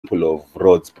of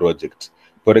roads project.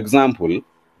 For example,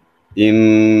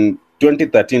 in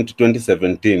 2013 to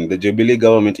 2017, the Jubilee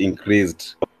government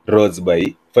increased roads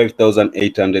by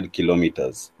 5,800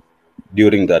 kilometers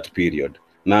during that period.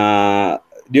 Now,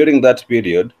 during that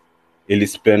period, it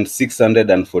spent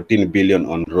 614 billion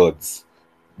on roads.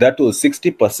 That was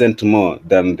 60% more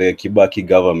than the Kibaki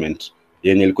government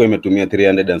yenye ilikuwa imetumia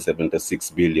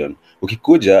 376 billion.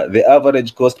 Ukikuja, the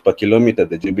average cost per kilometer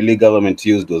the Jubilee government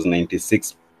used was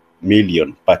 96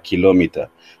 million per kilometer.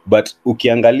 But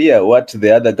ukiangalia what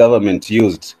the other government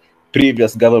used,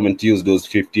 previous government used was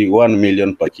 51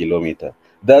 million per kilometer.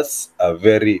 That's a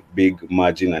very big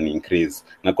margin and increase.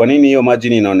 Na kwa nini hiyo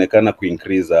margin inaonekana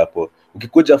kuincrease hapo?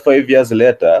 Ukikuja 5 years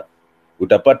later,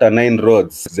 utapata 9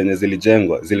 roads zenye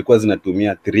zilijengwa zilikuwa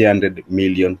zinatumia 300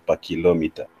 million per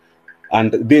kilometer.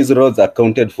 And these roads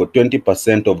accounted for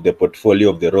 20% of the portfolio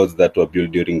of the roads that were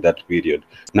built during that period.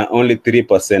 Na only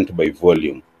 3% by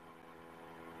volume.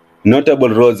 Notable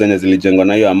roads zenye zilijengwa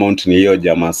na hiyo amount ni hiyo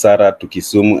Jamasara to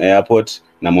Kisumu Airport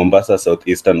na Mombasa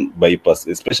Southeastern Bypass.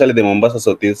 Especially the Mombasa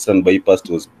Southeastern Bypass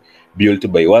was built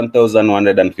by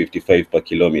 1,155 per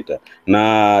kilometer.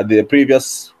 Na the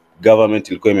previous government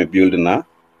ilikuwa imebuild na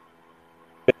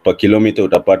per kilometer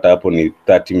utapata hapo ni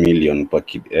 30 million per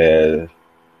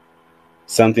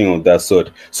something of that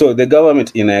sort. So the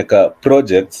government inaeka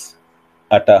projects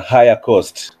at a higher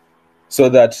cost so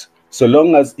that so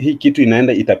long as hii kitu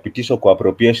inaenda itapitishwa kwa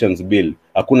appropriations bill,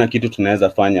 hakuna kitu tunaweza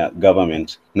fanya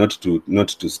government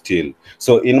not to steal.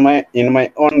 So in my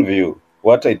own view,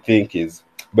 what I think is,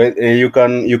 but you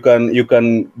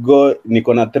can go,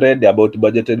 niko na thread about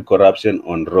budgeted corruption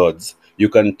on roads. You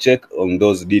can check on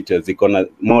those details. Iko na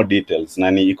more details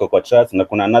na ni iko kwa charts, na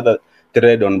kuna another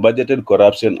thread on budgeted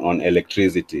corruption on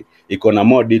electricity. Iko na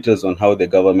more details on how the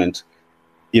government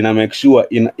ina make sure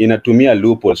inatumia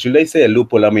loophole. Should I say a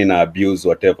loophole ama ina abuse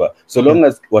whatever? So long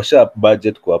as washa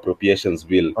budget kwa appropriations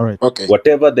bill,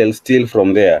 whatever they'll steal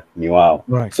from there ni wao.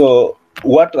 So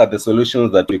what are the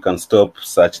solutions that we can stop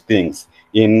such things?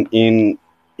 In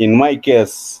my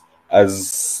case,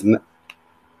 as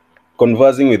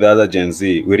conversing with other Gen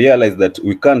Z, we realize that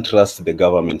we can't trust the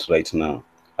government right now.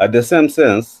 At the same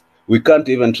sense, we can't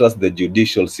even trust the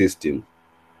judicial system.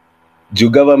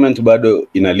 Government bado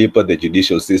inalipa the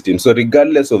judicial system. So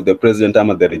regardless of the president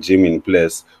ama the regime in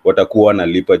place, watakuwa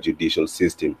wanalipa judicial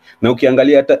system. Na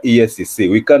ukiangalia hata EACC,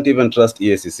 we can't even trust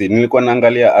EACC. Nilikuwa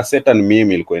naangalia a certain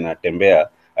meme ilikuwa inatembea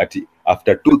ati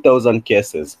after 2000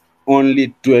 cases,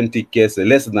 only 20 cases,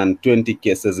 less than 20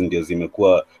 cases ndio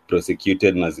zimekuwa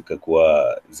prosecuted na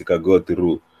zika go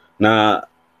through. Na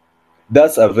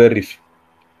that's a very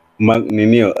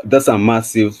that's a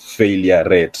massive failure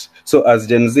rate. So as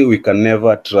Gen Z, we can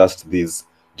never trust this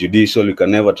judicial, we can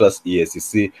never trust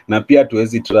EACC, na pia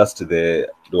tuwezi trust the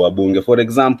wabunge. For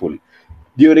example,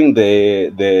 during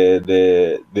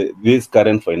this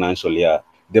current financial year,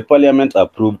 the parliament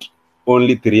approved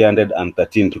only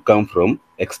 313 to come from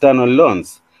external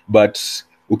loans. But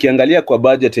ukiangalia kwa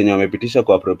budget yenye wamepitisha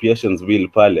kwa appropriations bill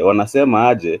pale, wanasema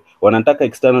aje, wanataka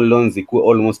external loans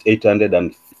ikuwe almost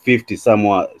 850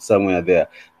 somewhere there.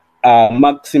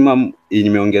 Maximum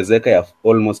imeongezeka ya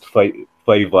almost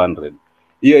 500.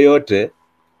 Hiyo yote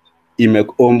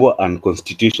imeombwa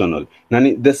unconstitutional.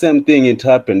 Na the same thing it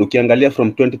happened. Ukiangalia from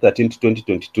 2013 to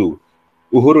 2022,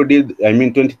 Uhuru did,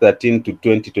 2013 to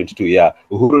 2022, yeah.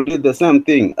 Uhuru did the same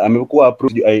thing. Amekuwa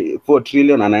approved 4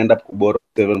 trillion and end up borrow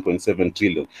 7.7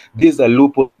 trillion. These are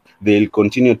loopholes they'll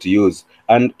continue to use.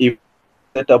 And if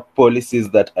set up policies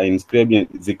that are inscribed in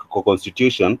the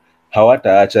constitution,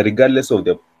 hawataacha regardless of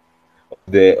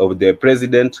the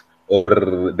president or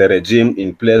the regime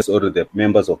in place or the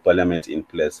members of parliament in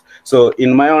place. So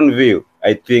in my own view,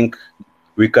 I think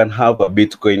we can have a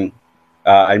Bitcoin,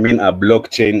 a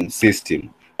blockchain system.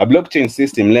 A blockchain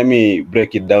system, let me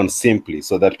break it down simply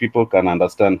so that people can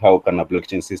understand how can a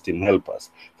blockchain system help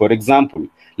us. For example,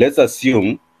 let's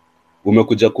assume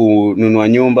umekuja kununua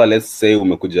nyumba, let's say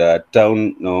umekuja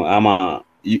town, no, ama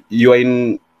you are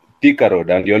in Thika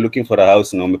Road and you're looking for a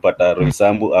house, na umepata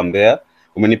Roysambu, I'm there.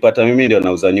 Umenipata mimi ndio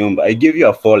nauza nyumba. I give you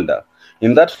a folder.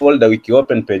 In that folder, wiki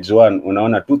open page 1,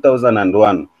 unaona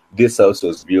 2001, this house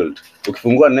was built.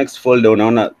 Ukifungua next folder,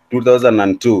 unaona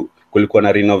 2002, kulikuwa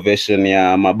na renovation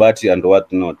ya mabati and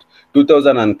what not.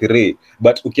 2003,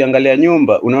 but ukiangalia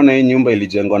nyumba, unaona hii nyumba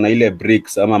ilijengwa na ile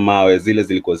bricks ama mawe zile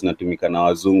zilikuwa zinatumika na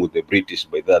wazungu, the British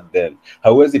by that then.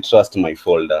 Hauwezi trust my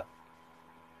folder.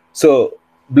 So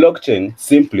blockchain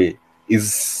simply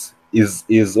is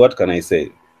what can I say?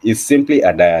 Is simply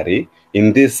a diary.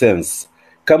 In this sense,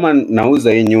 kama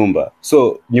nauza hii nyumba,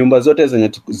 so nyumba zote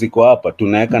zenye ziko hapa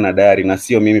tunaweka na diary, na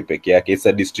sio mimi peke yake. It's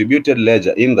a distributed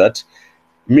ledger in that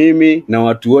mimi na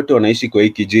watu wote wanaishi kwa hii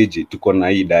kijiji tuko na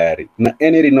hii diary, na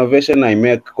any renovation I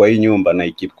make kwa hii nyumba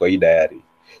na keep kwa hii diary.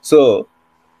 So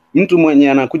mtu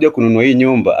mwenye anakuja kununua hii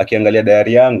nyumba akiangalia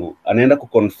diary yangu anaenda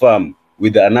kuconfirm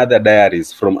with another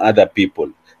diaries from other people.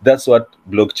 That's what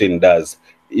blockchain does.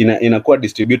 Inakuwa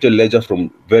distributed ledger from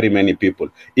very many people.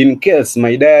 In case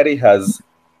my diary has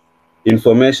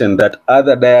information that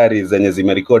other diaries zenye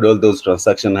zimerecord all those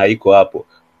transactions haiko hapo,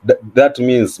 that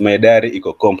means my diary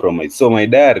iko compromised. So my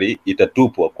diary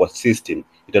itatupwa kwa system,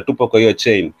 itatupwa kwa hiyo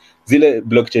chain. Zile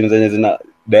blockchain zenye zina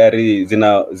diary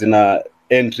zina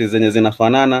entries zenye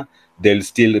zinafanana, they'll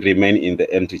still remain in the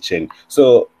empty chain.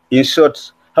 So in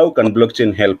short, how can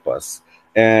blockchain help us?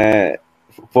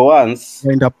 For once,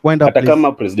 hata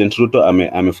kama President Ruto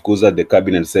amefukuza the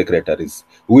cabinet secretaries,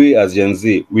 we as Gen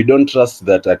Z, we don't trust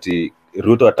that ati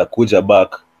Ruto atakuja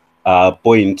back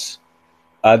appoint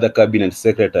other cabinet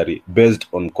secretary based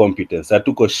on competence.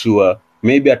 Hatuko sure,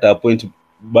 maybe ata appoint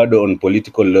bado on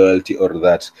political loyalty or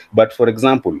that. But for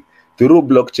example, through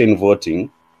blockchain voting,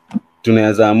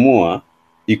 tunaweza amua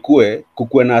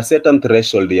kukuwe na certain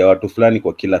threshold ya watu fulani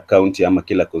kwa kila county ama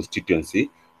kila constituency,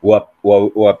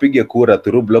 wapige kura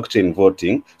through blockchain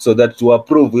voting, so that to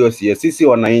approve hiyo sisi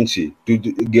wananchi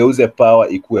tugeuze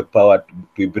power ikuwe power,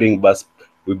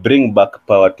 we bring back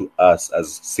power to us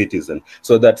as citizen,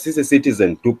 so that sisi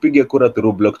citizen tupige kura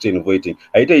through blockchain voting.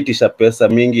 Haitaitisha pesa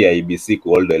mingi ya IBC ku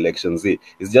hold elections.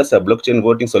 It's just a blockchain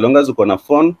voting. So long as uko na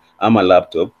phone ama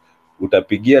laptop,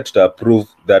 utapigia, tuta approve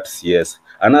that CS.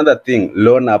 Another thing,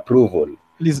 loan approval.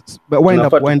 Please, but wind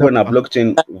up. Na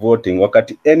blockchain voting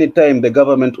wakati anytime the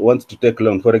government wants to take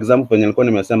loan. For example, kwenye nilikuwa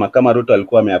nimesema kama Ruto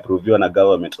alikuwa ameapproviwa na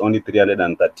government only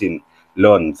 313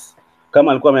 loans.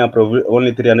 Kama alikuwa ameapprove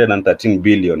only 313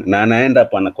 billion na anaenda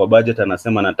pana kwa budget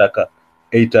anasema anataka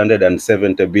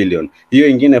 870 billion. Hiyo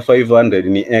ingine 500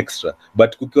 ni extra.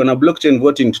 But kukiwa na blockchain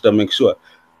voting tuta make sure,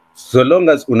 so long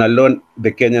as una loan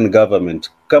the Kenyan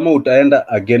government, kama utaenda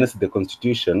against the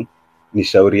constitution, ni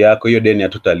shauri yako, hiyo deni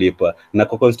hatutalipa. Na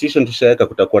kwa constitution tushaweka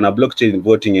kutakuwa na blockchain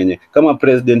voting yenye kama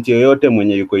president yoyote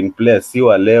mwenye yuko in place, si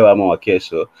wa leo ama wa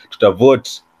kesho,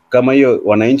 tutavote. Kama hiyo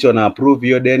wananchi wana approve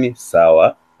hiyo deni,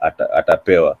 sawa,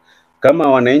 atapewa.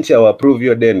 Kama wananchi hawa approve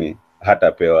hiyo deni,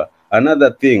 hatapewa.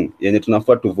 Another thing yenye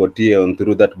tunafaa tuvotie on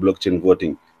through that blockchain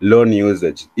voting, loan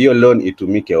usage. Hiyo loan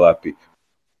itumike wapi?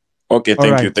 Okay,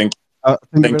 thank you. Thank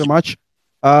you very much.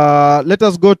 Let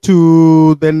us go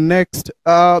to the next.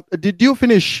 Did you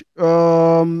finish,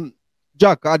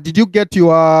 Jack? Did you get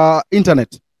your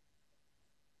internet?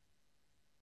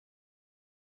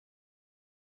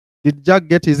 Did Jack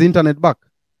get his internet back?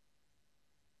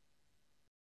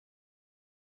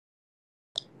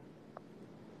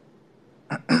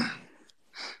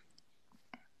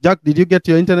 Jack, did you get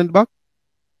your internet back?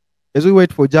 As we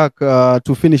wait for Jack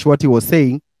to finish what he was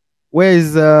saying, where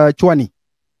is Chwani?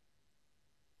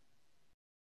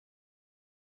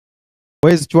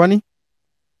 Where is Chwani?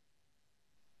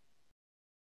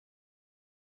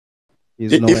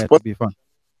 He's nowhere to be found.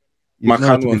 He's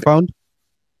nowhere to be found.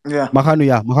 Yeah.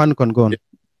 Mahanu can go on.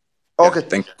 Okay.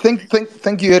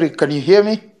 Thank you, Eric. Can you hear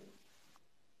me?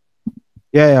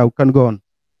 Yeah, we can go on.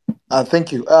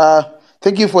 Thank you.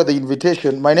 Thank you for the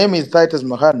invitation. My name is Titus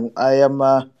Mahanu. I am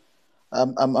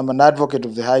I'm an advocate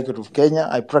of the High Court of Kenya.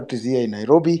 I practice here in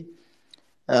Nairobi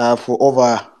for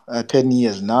over 10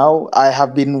 years now. I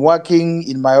have been working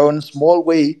in my own small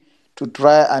way to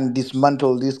try and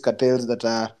dismantle these cartels that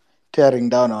are tearing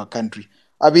down our country.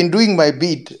 I've been doing my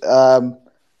bit,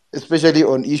 especially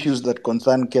on issues that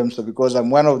concern KEMSA, because I'm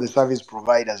one of the service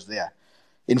providers there.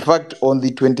 In fact, on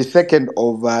the 22nd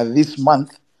of this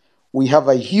month, we have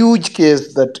a huge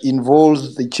case that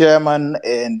involves the chairman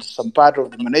and some part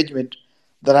of the management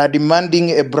that are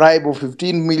demanding a bribe of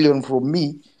 15 million from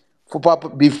me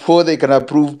before they can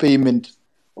approve payment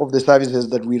of the services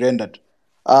that we rendered.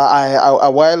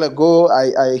 A while ago,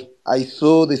 I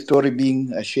saw the story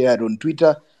being shared on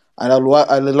Twitter, and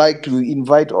I'd like to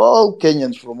invite all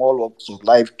Kenyans from all walks of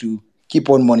life to keep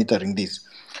on monitoring this.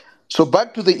 So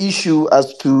back to the issue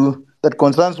that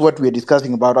concerns what we're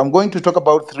discussing about. I'm going to talk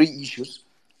about three issues.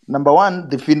 Number one,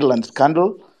 the Finland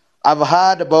scandal. I've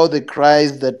heard about the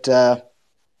cries that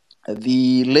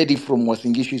the lady from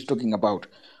Wasingishu is talking about.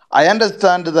 I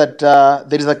understand that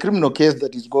there is a criminal case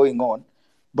that is going on,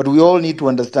 but we all need to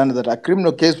understand that a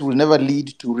criminal case will never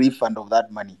lead to refund of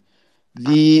that money.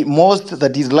 The most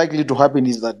that is likely to happen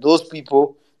is that those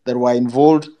people that were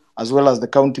involved, as well as the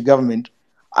county government,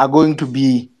 are going to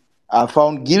be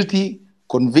found guilty,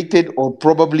 convicted, or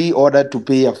probably ordered to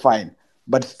pay a fine.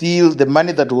 but still the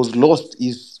money that was lost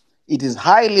it is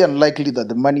highly unlikely that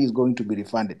the money is going to be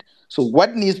refunded. So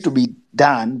what needs to be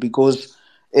done, because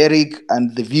Eric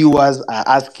and the viewers are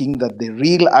asking that the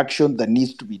real action that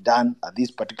needs to be done at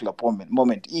this particular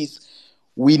moment is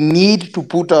we need to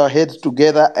put our heads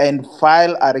together and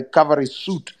file a recovery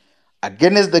suit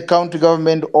against the county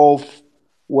government of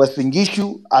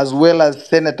Wasingishu, as well as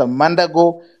Senator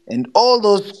Mandago and all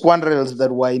those scoundrels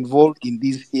that were involved in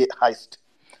this heist.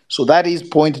 So that is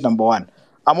point number one.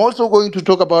 I'm also going to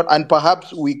talk about, and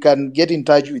perhaps we can get in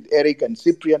touch with Eric and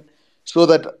Cyprian so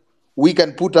that we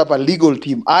can put up a legal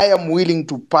team. I am willing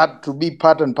to be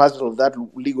part and parcel of that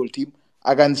legal team.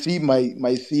 I can see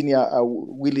my senior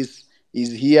Willis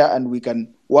is here, and we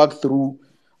can work through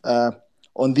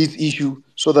on this issue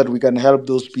so that we can help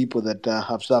those people that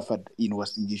have suffered in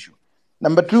Wasingishu.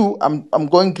 Number two, I'm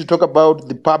going to talk about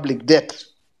the public debt,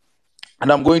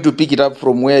 and I'm going to pick it up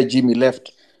from where Jimmy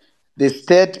left. The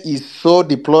state is so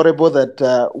deplorable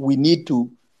that we need to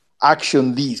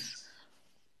action this.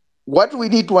 What we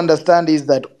need to understand is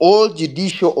that all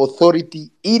judicial authority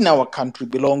in our country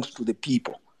belongs to the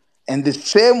people. And the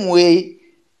same way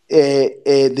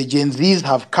the Gen Zs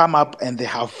have come up and they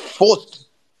have forced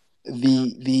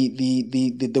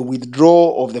the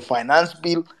withdrawal of the finance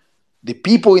bill, the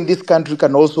people in this country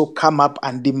can also come up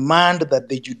and demand that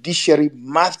the judiciary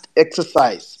must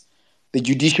exercise the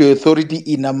judicial authority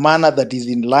in a manner that is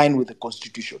in line with the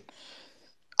Constitution.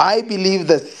 I believe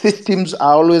that systems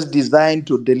are always designed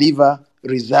to deliver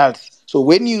results. So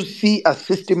when you see a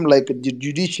system like the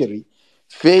judiciary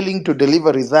failing to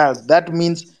deliver results, that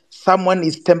means someone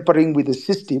is tampering with the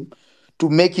system to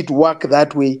make it work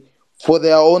that way for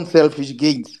their own selfish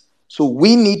gains. So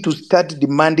we need to start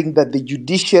demanding that the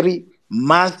judiciary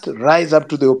must rise up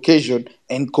to the occasion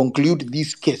and conclude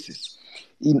these cases.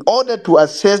 In order to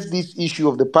assess this issue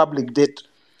of the public debt,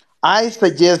 I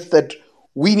suggest that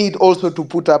we need also to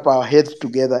put up our heads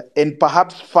together and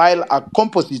perhaps file a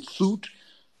composite suit,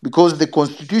 because the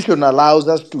Constitution allows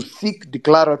us to seek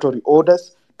declaratory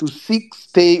orders, to seek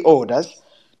stay orders,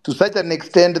 to such an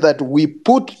extent that we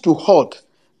put to halt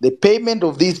the payment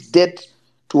of this debt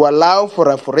to allow for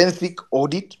a forensic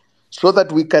audit so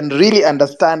that we can really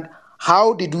understand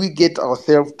how did we get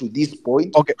ourselves to this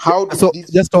point. Okay, How did so this...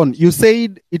 just on, you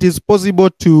said it is possible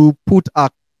to put a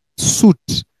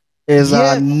suit as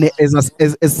Yes.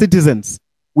 as citizens.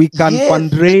 We can Yes.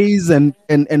 fundraise and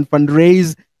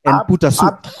fundraise and put a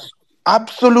suit.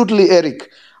 Absolutely,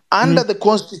 Eric. Under the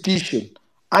Constitution,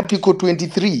 Article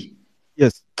 23,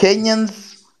 Yes.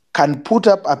 Kenyans can put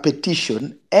up a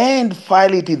petition and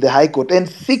file it in the High Court and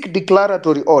seek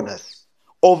declaratory orders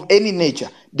of any nature.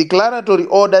 Declaratory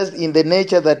orders in the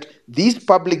nature that this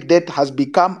public debt has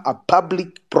become a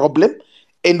public problem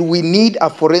and we need a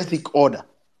forensic order,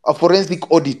 a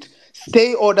forensic audit.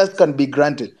 Stay orders can be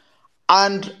granted.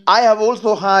 And I have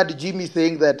also heard Jimmy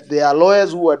saying that there are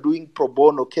lawyers who are doing pro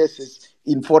bono cases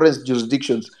in foreign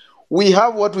jurisdictions. We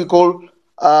have what we call,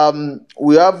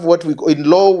 in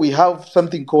law, we have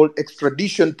something called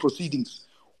extradition proceedings.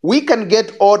 We can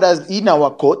get orders in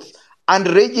our courts and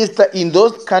register in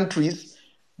those countries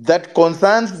that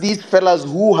concerns these fellows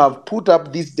who have put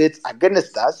up these debts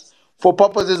against us for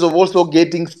purposes of also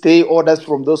getting stay orders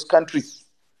from those countries.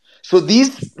 So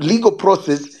this legal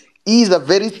process is a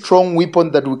very strong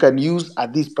weapon that we can use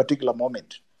at this particular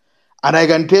moment. And I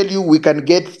can tell you we can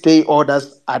get stay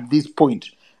orders at this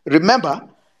point. Remember,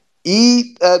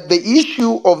 the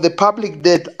issue of the public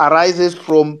debt arises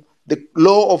from the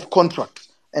law of contract.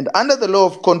 And under the law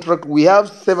of contract, we have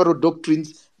several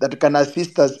doctrines that can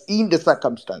assist us in the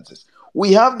circumstances.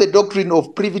 We have the doctrine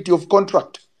of privity of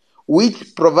contract,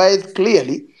 which provides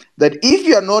clearly that if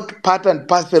you are not part and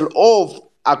parcel of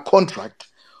a contract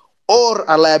or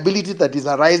a liability that is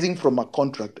arising from a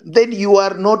contract, then you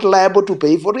are not liable to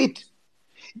pay for it.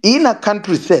 In a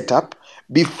country setup,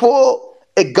 before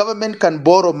a government can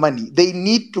borrow money, they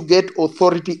need to get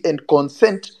authority and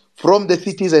consent from the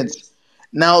citizens.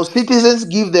 Now, citizens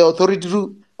give the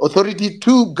authority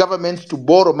to governments to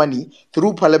borrow money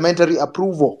through parliamentary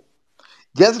approval.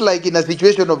 Just like in a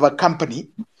situation of a company,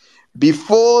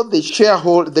 before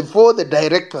the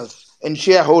directors and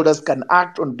shareholders can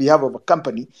act on behalf of a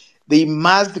company, they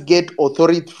must get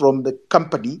authority from the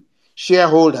company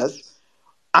shareholders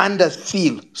under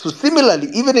seal. So similarly,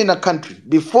 even in a country,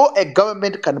 before a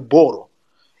government can borrow,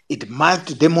 it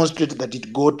must demonstrate that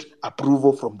it got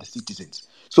approval from the citizens.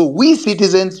 So we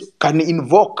citizens can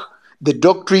invoke the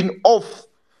doctrine of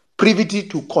privity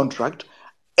to contract,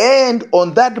 and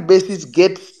on that basis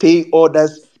get stay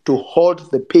orders to halt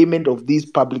the payment of this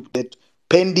public debt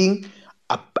pending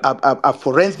a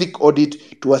forensic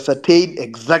audit to ascertain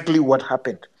exactly what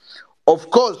happened. Of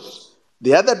course,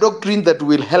 the other doctrine that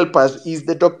will help us is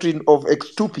the doctrine of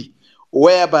ex tupi,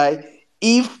 whereby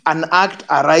if an act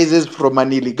arises from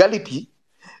an illegality,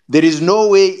 there is no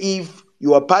way if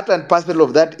you are part and parcel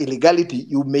of that illegality,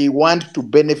 you may want to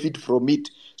benefit from it.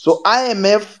 So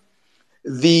IMF,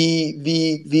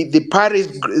 the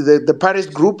Paris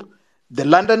group, the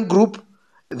London group,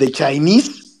 the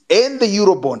Chinese, and the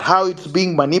Eurobond, how it's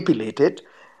being manipulated,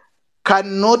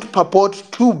 cannot purport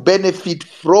to benefit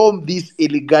from this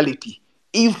illegality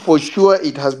if for sure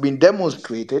it has been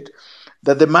demonstrated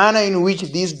that the manner in which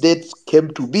these debts came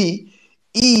to be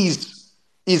is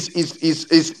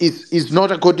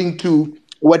not according to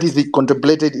what is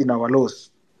contemplated in our laws.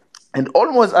 And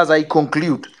almost as I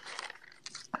conclude,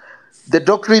 the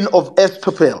doctrine of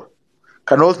estoppel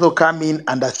can also come in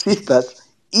and assist us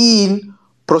in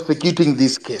prosecuting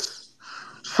this case.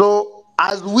 So,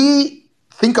 as we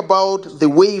think about the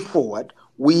way forward,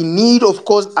 we need, of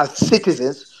course, as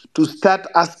citizens, to start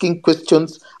asking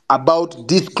questions about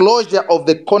disclosure of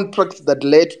the contracts that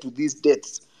led to these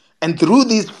debts. And through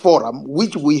this forum,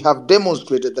 which we have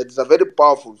demonstrated that is a very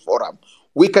powerful forum,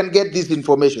 we can get this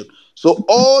information. So,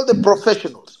 all the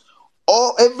professionals,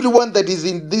 or everyone that is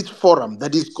in this forum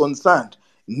that is concerned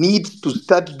needs to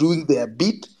start doing their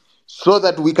bit so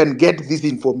that we can get this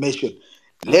information.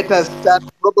 Let us start,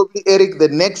 probably, Eric, the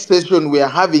next session we are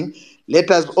having.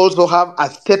 Let us also have a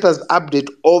status update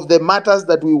of the matters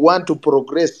that we want to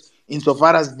progress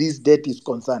insofar as this debt is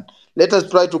concerned. Let us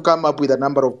try to come up with a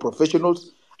number of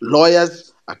professionals,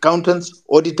 lawyers, accountants,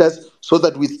 auditors, so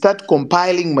that we start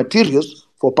compiling materials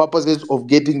for purposes of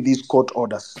getting these court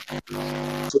orders.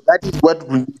 So that is what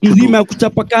we need to do.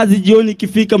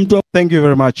 Thank you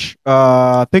very much.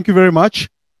 Thank you very much.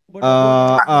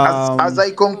 As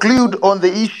I conclude on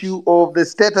the issue of the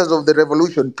status of the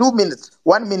revolution, 2 minutes,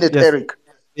 1 minute, yes. Eric.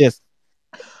 Yes.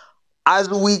 As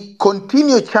we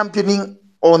continue championing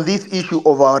on this issue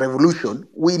of our revolution,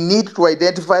 we need to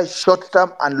identify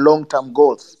short-term and long-term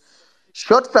goals.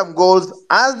 Short-term goals,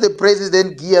 as the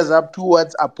president gears up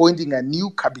towards appointing a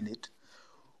new cabinet,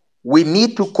 we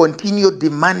need to continue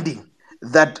demanding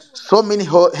that so many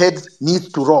heads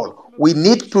need to roll. We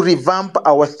need to revamp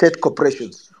our state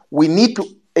corporations. We need to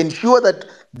ensure that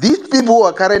these people who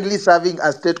are currently serving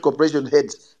as state corporation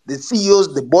heads, the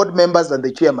CEOs, the board members, and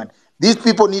the chairman, these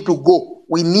people need to go.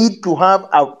 We need to have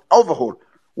an overhaul.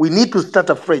 We need to start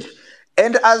afresh.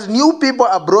 And as new people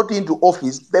are brought into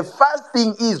office, the first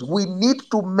thing is we need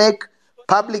to make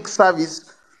public service,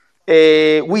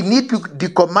 we need to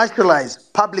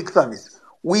decommercialize public service.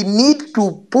 We need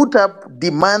to put up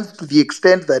demands to the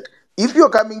extent that if you're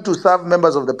coming to serve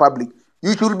members of the public,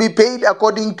 you should be paid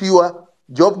according to your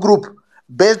job group,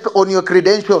 based on your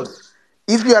credentials.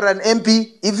 If you are an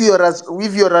MP, if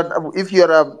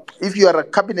you are a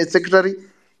cabinet secretary,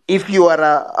 if you are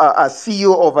a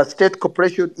CEO of a state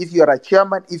corporation, if you are a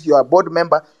chairman, if you are a board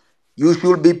member, you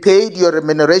should be paid your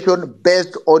remuneration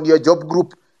based on your job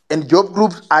group. And job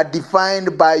groups are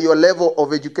defined by your level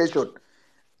of education.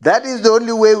 That is the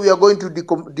only way we are going to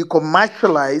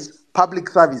decommercialize public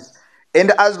service.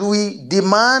 And as we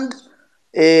demand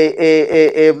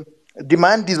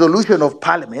demand dissolution of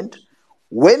parliament,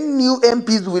 when new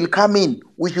MPs will come in,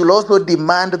 we should also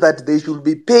demand that they should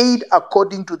be paid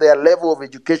according to their level of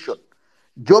education.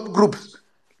 Job groups.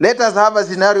 Let us have a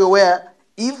scenario where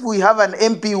if we have an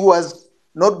MP who has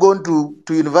not gone to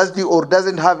university or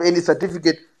doesn't have any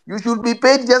certificate, you should be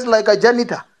paid just like a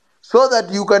janitor. So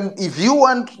that you can, if you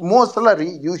want more salary,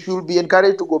 you should be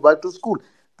encouraged to go back to school.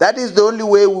 That is the only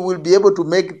way we will be able to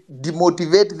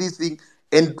demotivate this thing,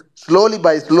 and slowly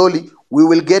by slowly, we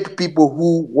will get people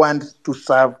who want to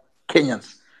serve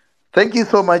Kenyans. Thank you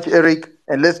so much, Eric,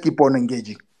 and let's keep on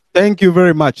engaging. Thank you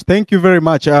very much. Thank you very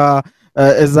much.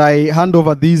 As I hand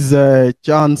over this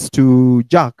chance to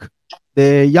Jack,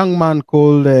 the young man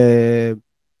called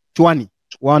Chwani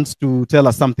wants to tell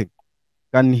us something.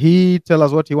 Can he tell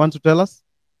us what he wants to tell us?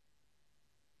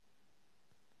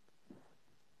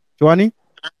 Chwani?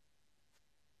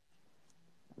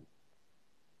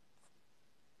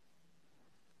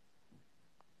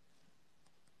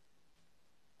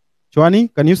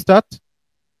 Chwani, can you start?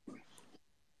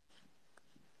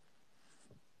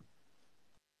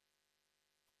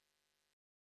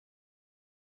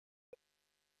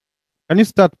 Can you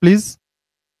start, please?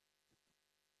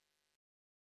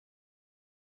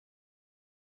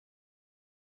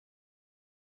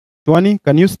 Chwani,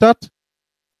 can you start?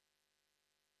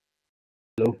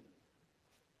 Hello.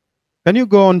 Can you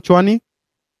go on, Chwani?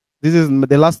 This is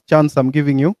the last chance I'm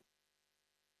giving you.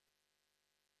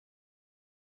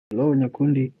 Hello,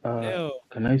 Nyakundi.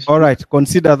 Can I speak? All right,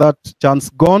 consider that chance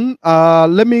gone.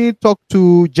 Let me talk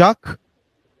to Jack.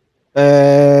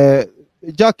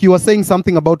 Jack, you were saying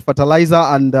something about fertilizer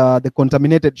and the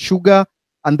contaminated sugar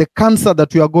and the cancer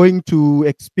that we are going to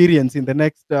experience in the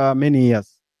next many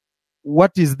years.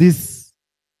 What is this?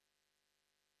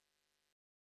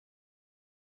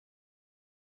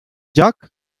 Jack?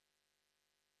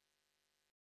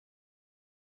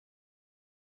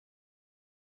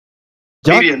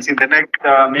 Jack? In the next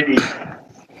many.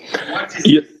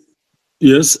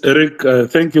 Yes, Eric,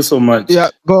 thank you so much. Yeah,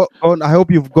 go on. I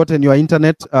hope you've gotten your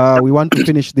internet. We want to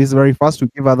finish this very fast to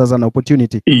give others an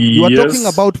opportunity. You are talking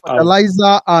about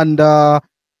fertilizer and the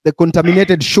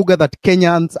contaminated sugar that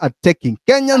Kenyans are taking.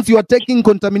 Kenyans, you are taking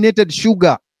contaminated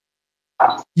sugar.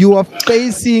 You are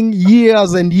facing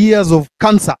years and years of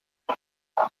cancer.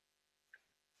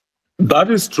 That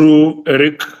is true,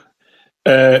 Eric.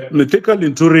 Mythical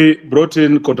Inturi brought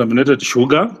in contaminated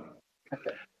sugar.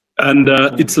 And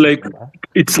it's like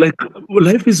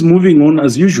life is moving on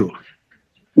as usual.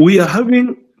 We are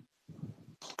having.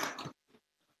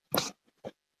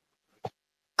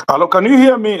 Hello, can you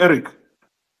hear me, Eric?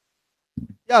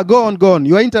 Yeah, go on, go on.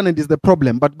 Your internet is the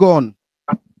problem, but go on.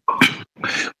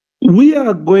 We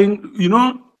are going,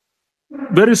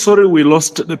 very sorry we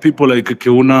lost the people like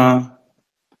Keuna.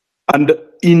 And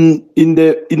in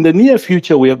the near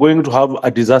future, we are going to have a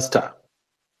disaster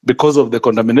because of the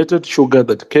contaminated sugar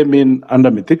that came in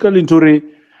under Mythical Inturi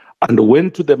and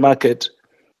went to the market.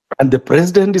 And the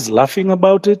president is laughing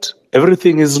about it.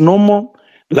 Everything is normal.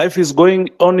 Life is going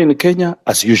on in Kenya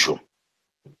as usual.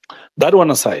 That one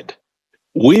aside,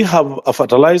 we have a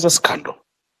fertilizer scandal.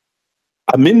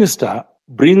 A minister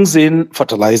brings in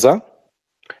fertilizer,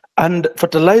 and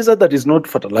fertilizer that is not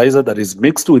fertilizer, that is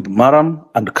mixed with maram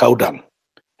and cow dung.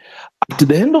 At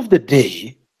the end of the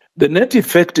day, the net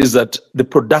effect is that the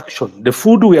production, the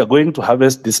food we are going to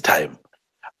harvest this time,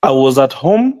 I was at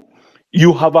home,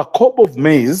 you have a cob of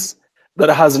maize that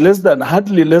has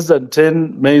hardly less than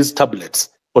 10 maize tablets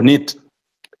on it.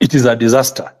 It is a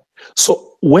disaster.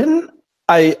 So when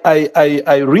I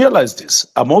realized this,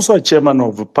 I'm also a chairman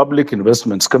of Public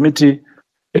Investments Committee,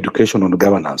 Education and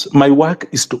Governance. My work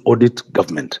is to audit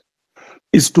government,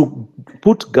 is to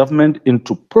put government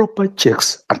into proper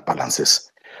checks and balances.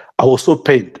 I was so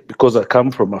pained because I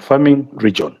come from a farming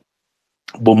region.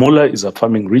 Bomola is a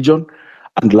farming region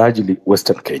and largely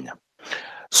Western Kenya.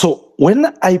 So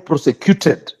when I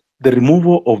prosecuted the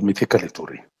removal of Mythical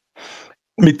Inturi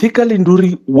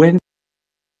went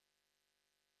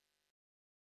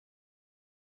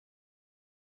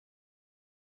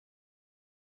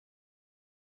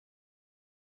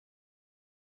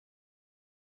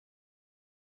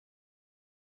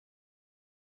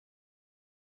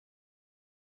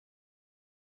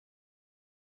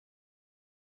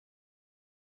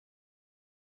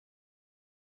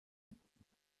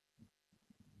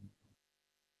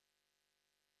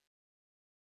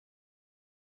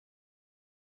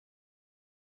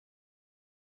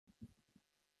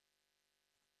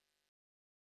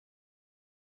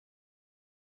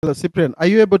Hello, Cyprian. Are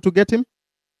you able to get him?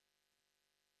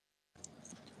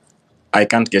 I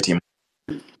can't get him.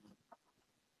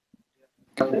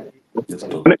 Can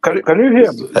you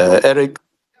hear me? Eric?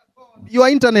 Your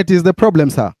internet is the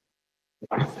problem, sir.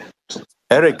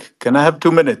 Eric, can I have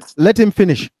 2 minutes? Let him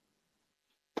finish.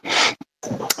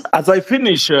 As I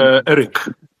finish, Eric,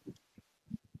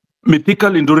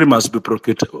 Mythical Inturi must be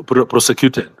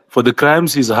prosecuted for the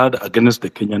crimes he's had against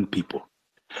the Kenyan people.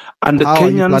 And the How Kenyans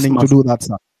are you planning to do that,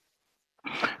 sir?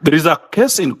 There is a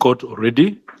case in court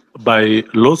already by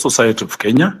Law Society of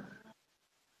Kenya,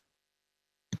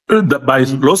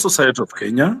 Law Society of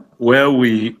Kenya, where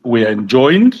we are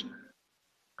enjoined,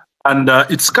 and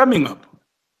it's coming up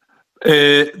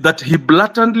that he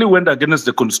blatantly went against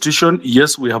the constitution.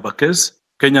 Yes, we have a case.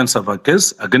 Kenyans have a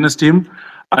case against him,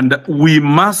 and we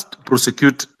must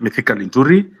prosecute Mythical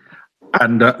Inturi,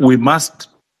 and we must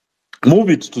move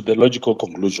it to the logical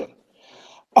conclusion.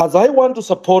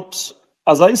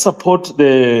 As I support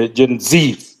the Gen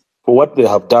Z for what they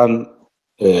have done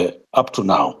up to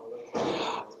now,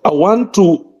 I want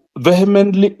to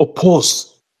vehemently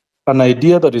oppose an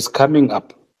idea that is coming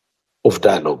up of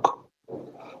dialogue.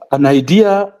 An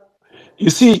idea,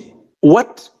 you see,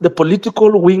 what the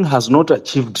political wing has not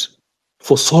achieved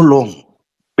for so long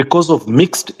because of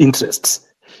mixed interests,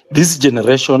 this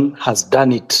generation has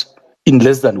done it in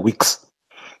less than weeks.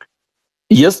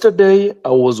 Yesterday, I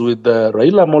was with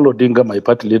Raila Odinga, my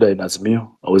party leader in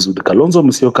Azimio. I was with Kalonzo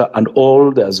Musyoka and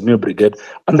all the Azimio brigade,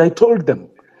 and I told them,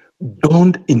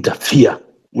 don't interfere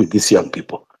with these young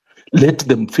people. Let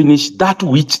them finish that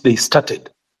which they started.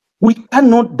 We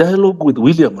cannot dialogue with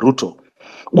William Ruto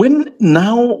when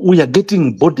now we are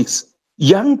getting bodies,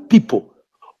 young people,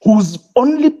 whose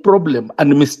only problem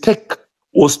and mistake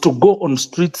was to go on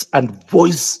streets and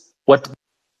voice what.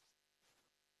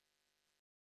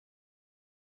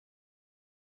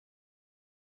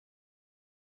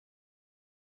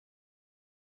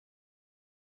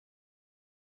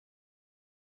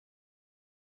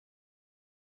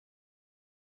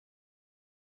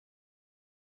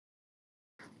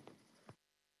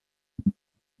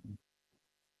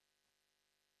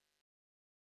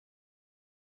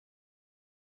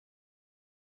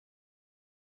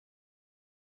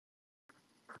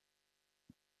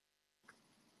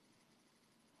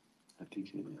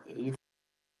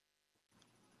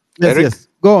 Yes, Eric? yes.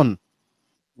 Go on.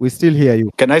 We still hear you.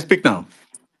 Can I speak now?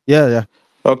 Yeah, yeah.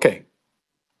 Okay.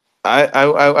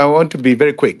 I want to be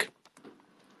very quick.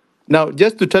 Now,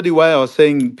 just to tell you why I was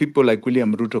saying people like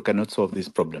William Ruto cannot solve this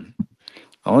problem,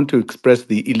 I want to express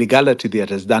the illegality that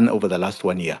has done over the last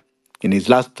 1 year. In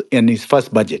his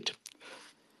first budget,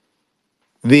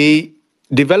 the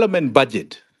development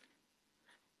budget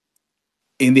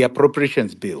in the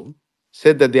appropriations bill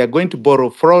said that they are going to borrow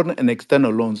foreign and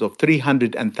external loans of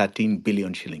 313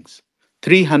 billion shillings.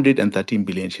 313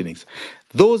 billion shillings.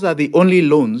 Those are the only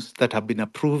loans that have been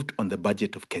approved on the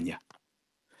budget of Kenya.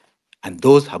 And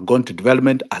those have gone to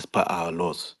development as per our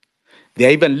laws. They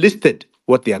are even listed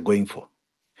what they are going for.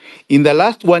 In the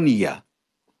last 1 year,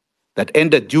 that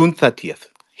ended June 30th,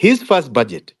 his first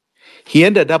budget, he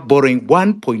ended up borrowing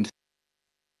 1.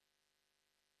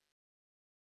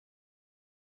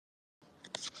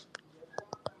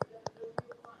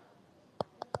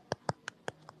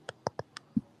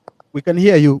 We can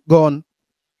hear you. Go on.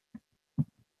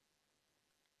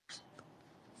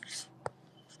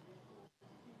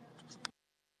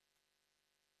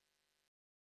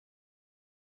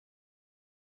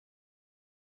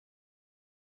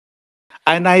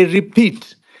 And I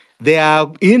repeat, they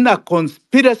are in a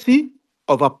conspiracy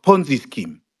of a Ponzi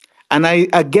scheme. And I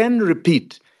again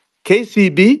repeat,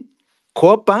 KCB,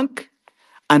 Co-op Bank,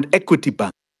 and Equity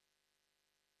Bank,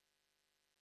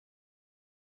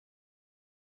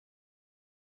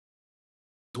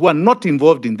 who are not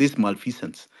involved in this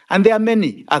malfeasance, and there are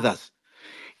many others,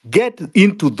 get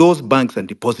into those banks and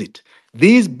deposit.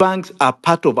 These banks are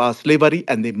part of our slavery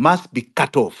and they must be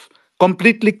cut off,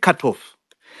 completely cut off.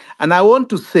 And I want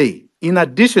to say, in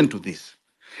addition to this,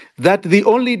 that the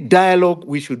only dialogue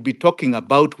we should be talking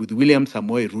about with William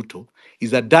Samoei Ruto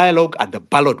is a dialogue at the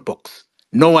ballot box,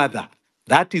 no other.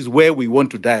 That is where we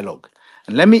want to dialogue.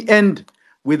 And let me end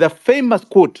with a famous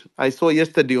quote I saw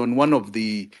yesterday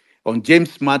on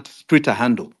James Smart's Twitter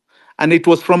handle. And it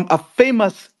was from a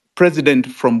famous president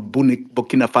from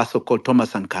Burkina Faso called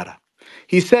Thomas Sankara.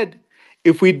 He said,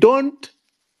 if we don't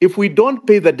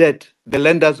pay the debt, the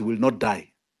lenders will not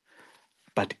die.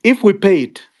 But if we pay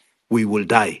it, we will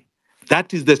die.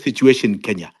 That is the situation in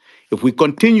Kenya. If we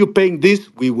continue paying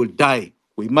this, we will die.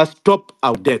 We must stop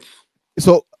our death.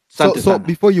 So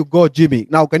before you go, Jimmy,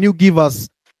 now can you give us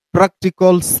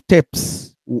practical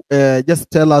steps? Just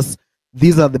tell us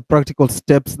these are the practical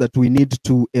steps that we need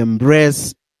to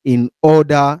embrace in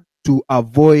order to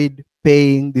avoid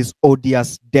paying this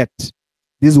odious debt.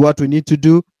 This is what we need to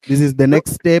do. This is the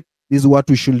next step. This is what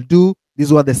we should do. This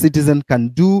is what the citizen can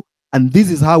do. And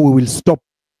this is how we will stop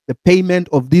the payment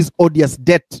of this odious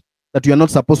debt that we are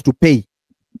not supposed to pay.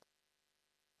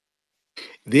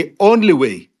 The only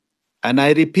way, and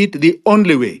I repeat, the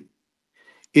only way,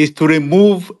 is to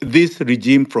remove this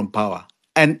regime from power.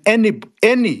 And any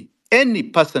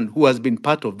person who has been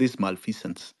part of this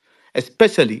malfeasance,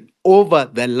 especially over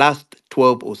the last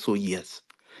 12 or so years,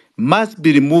 must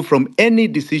be removed from any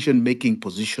decision-making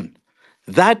position.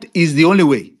 That is the only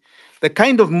way. The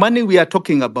kind of money we are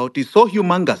talking about is so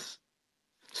humongous,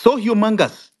 so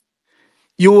humongous.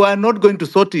 You are not going to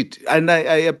sort it. And I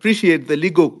appreciate the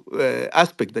legal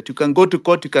aspect that you can go to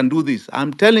court, you can do this.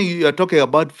 I'm telling you, you're talking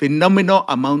about phenomenal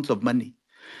amounts of money.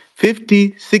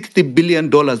 $50-60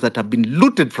 billion that have been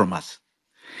looted from us.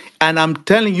 And I'm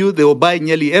telling you, they will buy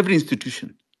nearly every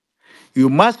institution. You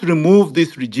must remove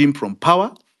this regime from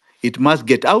power. It must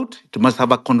get out. It must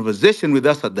have a conversation with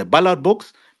us at the ballot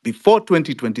box before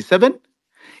 2027.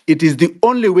 It is the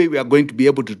only way we are going to be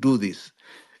able to do this.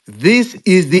 This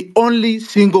is the only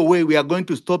single way we are going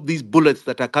to stop these bullets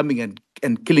that are coming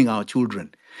and killing our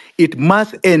children. It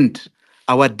must end.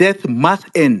 Our death must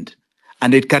end.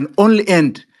 And it can only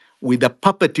end with the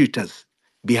perpetrators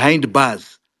behind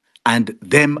bars and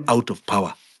them out of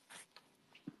power.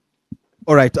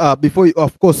 All right. Before you,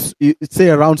 of course, you stay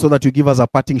around so that you give us a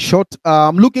parting shot.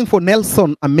 I'm looking for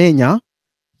Nelson Amenya.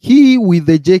 he with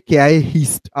the JKI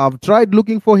hist. I've tried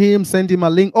looking for him, sent him a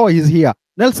link. Oh, he's here.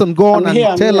 Nelson, go on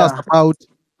and tell us about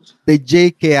the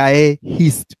JKIA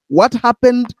hist. What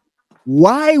happened?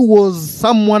 Why was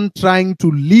someone trying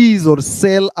to lease or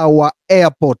sell our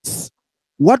airports?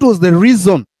 What was the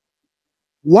reason?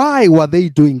 Why were they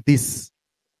doing this?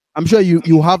 I'm sure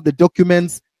you have the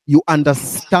documents, you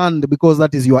understand, because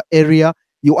that is your area,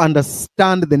 you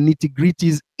understand the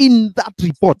nitty-gritties in that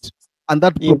report and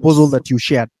that proposal that you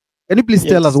shared. Can you please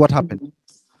tell us what happened?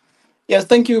 Yes,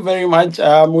 thank you very much.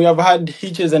 We have had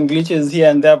hitches and glitches here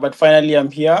and there, but finally I'm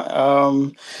here.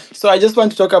 So I just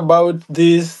want to talk about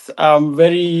this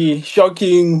very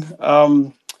shocking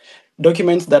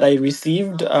documents that I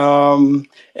received,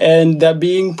 and they're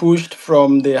being pushed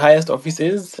from the highest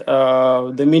offices,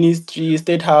 the ministry,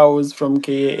 state house, from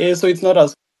KAA. So it's not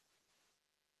as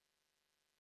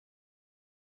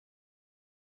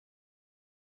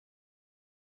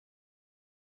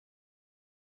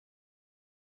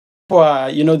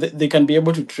they can be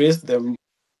able to trace them.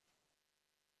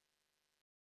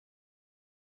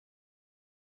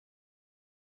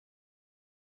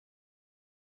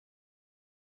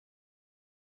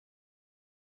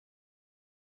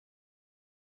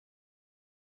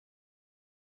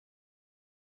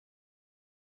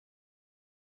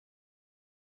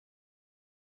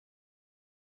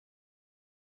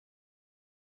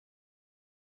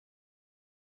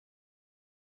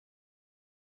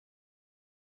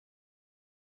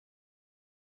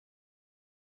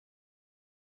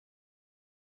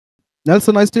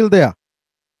 Nelson, are you still there?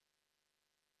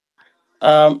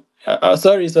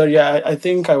 Sorry. I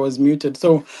think I was muted.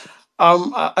 So,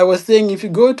 I was saying, if you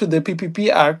go to the PPP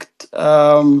Act,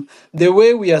 the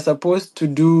way we are supposed to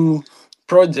do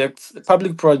projects,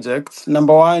 public projects,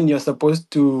 number one, you're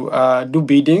supposed to do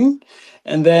bidding.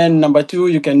 And then number two,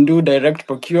 you can do direct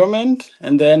procurement.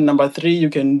 And then number three,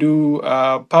 you can do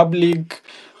public,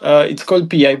 it's called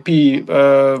PIP,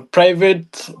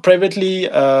 privately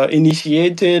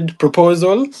initiated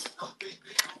proposal.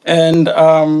 And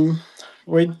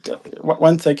wait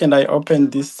 1 second, I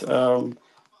opened this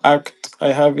act.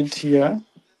 I have it here.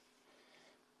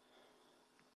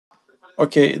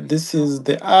 Okay, this is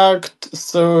the act.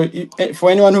 So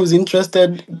for anyone who's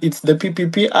interested, it's the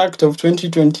PPP Act of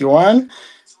 2021.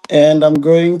 And I'm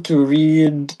going to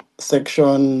read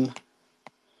section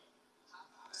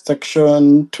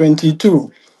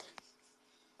 22.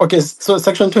 Okay, so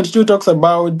section 22 talks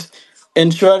about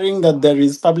ensuring that there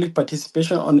is public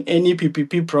participation on any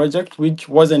PPP project, which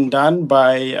wasn't done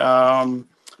by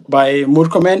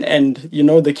Murkomen and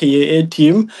the KAA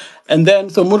team. And then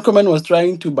so Murkomen was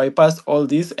trying to bypass all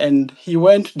this, and he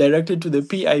went directly to the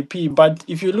PIP. But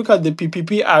if you look at the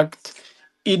PPP Act,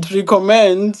 it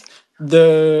recommends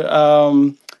the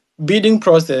bidding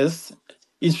process.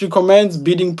 It recommends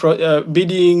bidding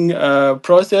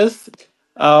process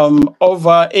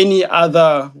over any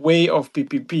other way of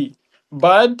PPP.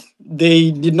 But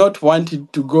they did not want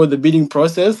it to go the bidding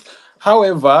process.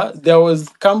 However, there was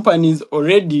companies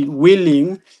already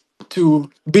willing to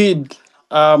bid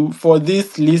for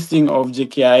this listing of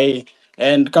JKIA,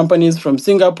 and companies from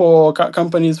Singapore,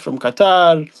 companies from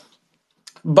Qatar.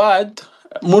 But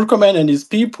Murkomen and his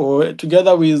people,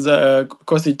 together with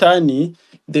Kositani,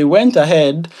 they went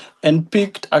ahead and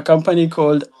picked a company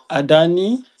called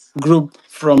Adani Group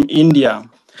from India.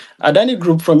 Adani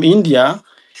Group from India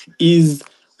is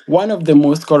one of the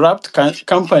most corrupt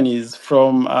companies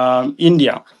from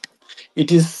India.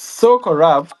 It is so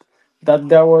corrupt that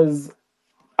there was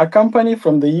a company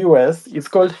from the US, it's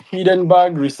called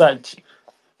Hindenburg Research.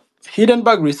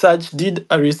 Hindenburg Research did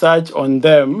a research on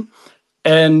them,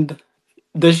 and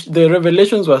the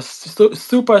revelations were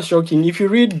super shocking. If you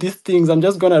read these things, I'm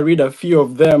just going to read a few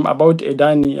of them about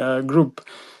Adani Group.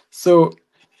 So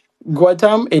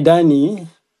Gautam Adani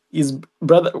is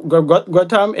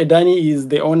Gautam Adani is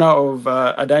the owner of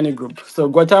Adani Group. So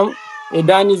Gautam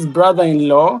Adani's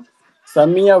brother-in-law,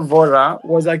 Samir Vora,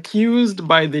 was accused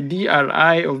by the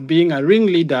DRI of being a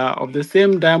ringleader of the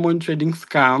same diamond trading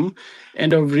scam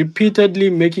and of repeatedly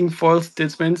making false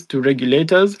statements to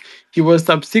regulators. He was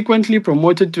subsequently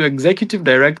promoted to executive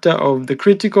director of the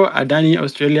critical Adani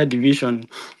Australia division.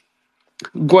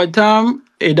 Gautam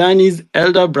Adani's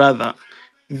elder brother,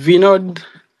 Vinod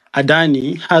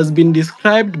Adani, has been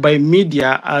described by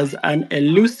media as an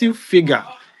elusive figure.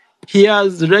 He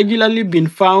has regularly been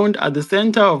found at the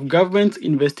center of government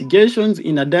investigations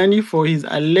in Adani for his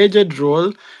alleged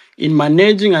role in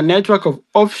managing a network of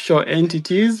offshore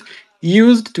entities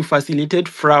used to facilitate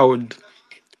fraud.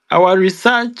 Our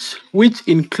research, which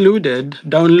included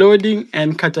downloading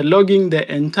and cataloging the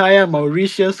entire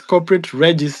Mauritius corporate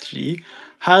registry,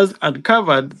 has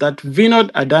uncovered that Vinod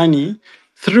Adani,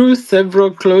 through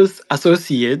several close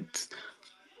associates,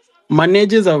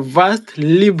 manages a vast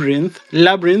labyrinth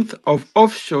of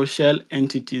offshore shell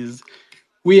entities.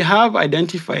 We have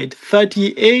identified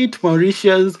 38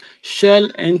 Mauritius shell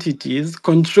entities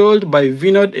controlled by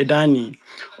Vinod Adani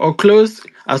or close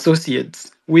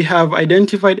associates. We have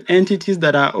identified entities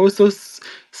that are also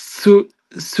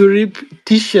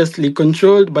surreptitiously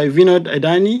controlled by Vinod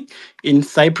Adani in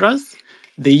Cyprus,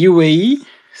 the UAE,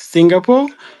 Singapore,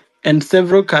 and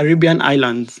several Caribbean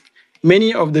islands.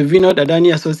 Many of the Vinod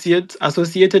Adani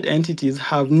associated entities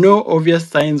have no obvious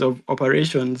signs of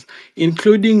operations,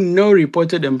 including no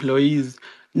reported employees,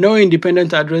 no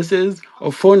independent addresses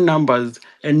or phone numbers,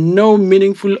 and no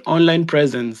meaningful online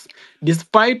presence.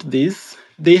 Despite this,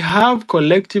 they have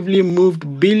collectively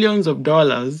moved billions of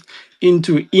dollars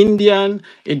into Indian,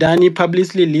 Adani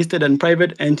publicly listed and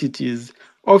private entities,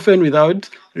 often without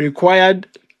required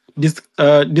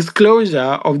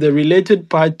disclosure of the related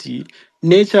party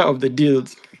nature of the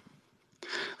deals.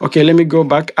 Okay, let me go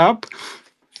back up.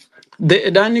 The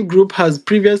Adani Group has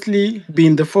previously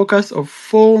been the focus of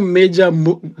 4 major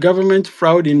government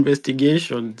fraud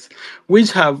investigations,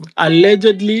 which have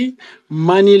allegedly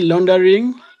money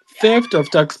laundering, theft of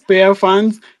taxpayer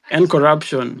funds, and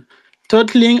corruption,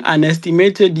 totaling an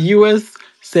estimated US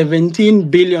 $17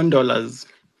 billion.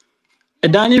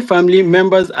 Adani family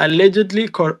members allegedly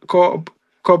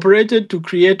cooperated to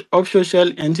create offshore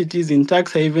shell entities in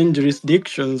tax haven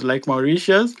jurisdictions like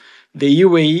Mauritius, the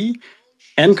UAE,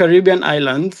 and Caribbean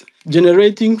islands,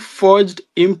 generating forged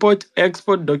import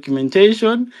export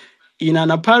documentation in an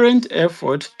apparent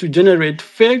effort to generate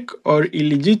fake or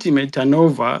illegitimate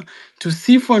turnover to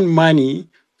siphon money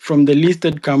from the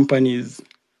listed companies.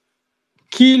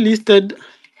 Key listed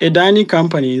Adani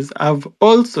companies have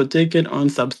also taken on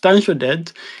substantial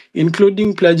debt,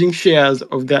 including pledging shares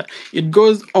of the. It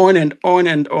goes on and on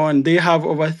and on. They have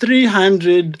over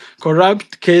 300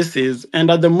 corrupt cases, and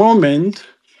at the moment,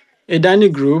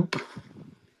 Adani Group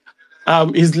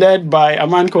is led by a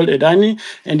man called Adani,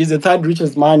 and he's the third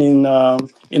richest man in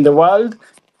the world.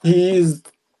 He is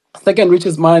second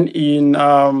richest man in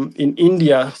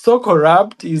India. So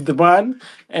corrupt is the man,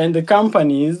 and the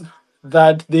companies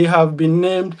that they have been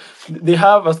named. They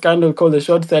have a scandal called the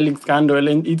short selling scandal,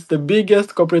 and it's the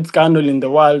biggest corporate scandal in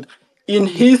the world in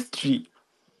history.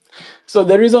 So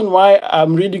the reason why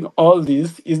I'm reading all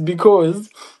this is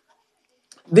because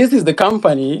this is the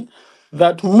company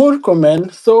that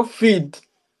Murkomen saw fit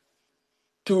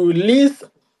to lease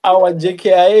our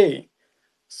JKIA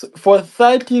for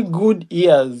 30 good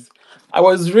years. I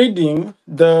was reading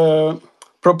the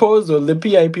proposal, the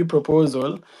PIP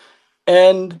proposal,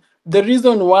 and the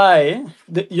reason why,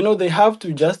 they have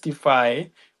to justify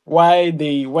why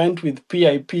they went with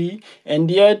PIP, and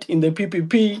yet in the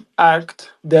PPP Act,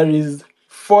 there is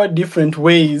 4 different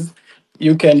ways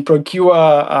you can procure,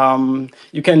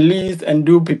 you can lease and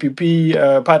do PPP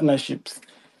partnerships.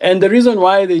 And the reason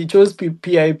why they chose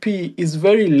PIP is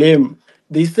very lame.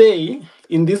 They say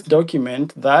in this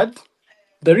document that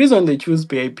the reason they choose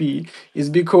PIP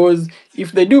is because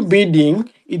if they do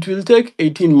bidding, it will take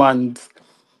 18 months.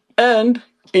 And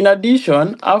in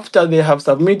addition, after they have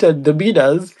submitted the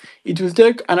bidders, it will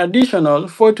take an additional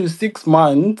 4 to 6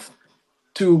 months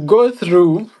to go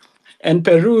through and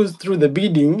peruse through the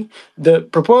bidding, the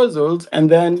proposals, and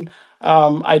then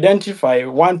identify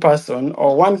one person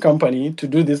or one company to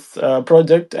do this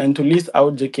project and to lease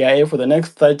out JKIA for the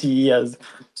next 30 years.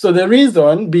 So the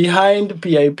reason behind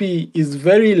PIP is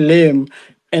very lame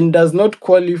and does not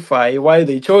qualify why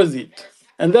they chose it.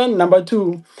 And then number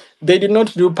 2, they did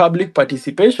not do public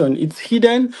participation. It's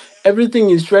hidden. Everything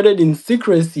is shredded in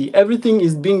secrecy. Everything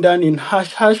is being done in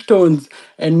hush tones,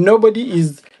 and no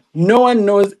one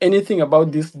knows anything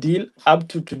about this deal up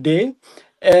to today.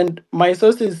 And my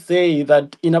sources say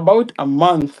that in about a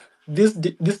month, this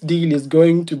deal is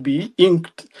going to be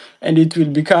inked, and it will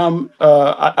become,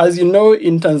 as you know,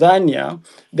 in Tanzania,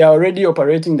 they are already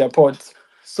operating their ports.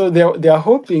 So they are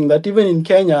hoping that even in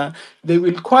Kenya, they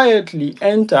will quietly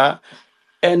enter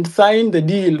and sign the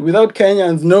deal without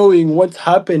Kenyans knowing what's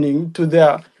happening to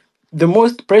the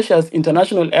most precious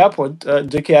international airport,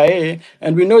 JKIA.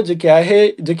 And we know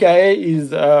JKIA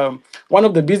is one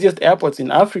of the busiest airports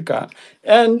in Africa.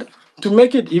 And to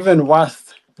make it even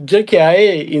worse,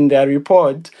 JKIA in their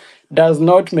report does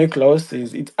not make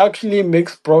losses. It actually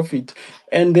makes profit.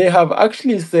 And they have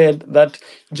actually said that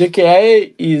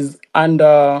JKIA is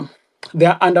under they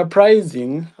are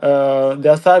underpricing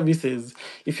their services.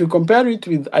 If you compare it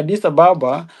with Addis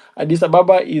Ababa, Addis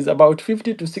Ababa is about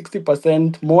 50 to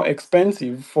 60% more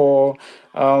expensive for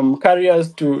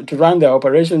carriers to run their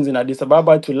operations in Addis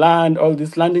Ababa, to land, all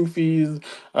these landing fees.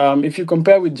 If you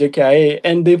compare with JKIA,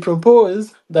 and they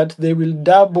propose that they will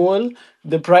double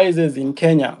the prices in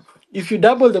Kenya. If you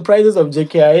double the prices of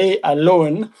JKIA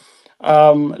alone,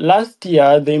 last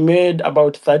year they made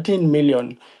about 13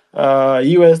 million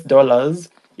US dollars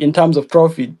in terms of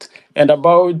profit, and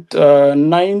about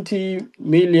 90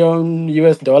 million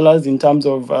US dollars in terms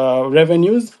of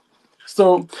revenues.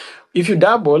 So if you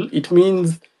double, it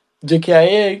means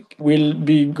JKIA will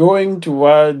be going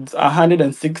towards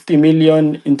 160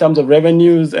 million in terms of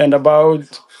revenues and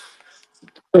about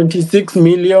 26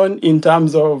 million in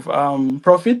terms of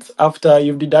profits after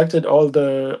you've deducted all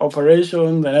the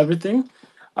operations and everything.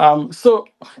 So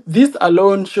this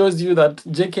alone shows you that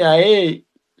JKIA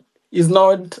is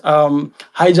not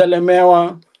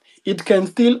haijalemewa. It can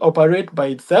still operate by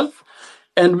itself,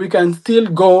 and we can still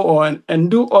go on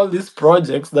and do all these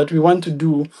projects that we want to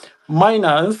do,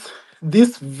 minus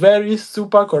this very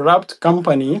super corrupt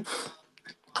company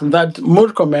that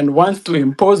Murkomen wants to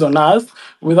impose on us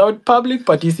without public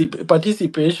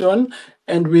participation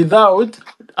and without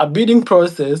a bidding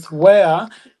process where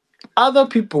other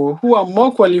people who are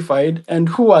more qualified and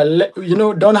who are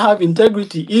don't have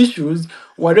integrity issues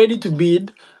were ready to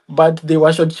bid, but they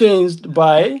were shortchanged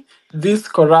by these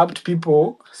corrupt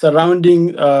people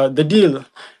surrounding the deal,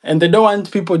 and they don't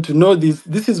want people to know this.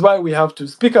 This is why we have to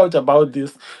speak out about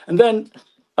this. And then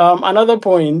another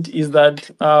point is that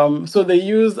so they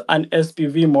use an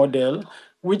SPV model,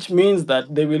 which means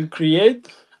that they will create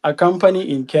a company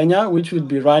in Kenya which will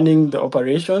be running the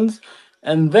operations,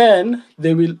 and then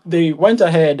they went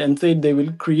ahead and said they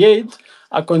will create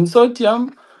a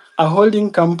consortium, a holding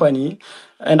company,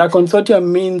 and a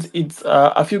consortium means it's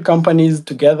a few companies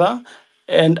together,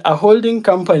 and a holding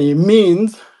company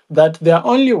means that their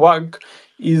only work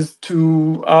is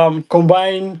to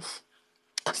combine.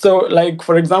 So, like,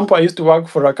 for example, I used to work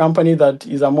for a company that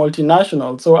is a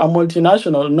multinational. So, a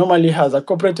multinational normally has a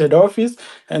corporate head office,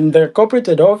 and the corporate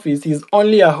head office is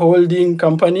only a holding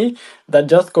company that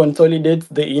just consolidates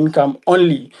the income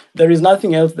only. There is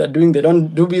nothing else they're doing. They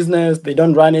don't do business, they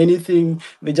don't run anything,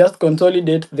 they just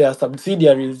consolidate their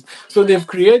subsidiaries. So, they've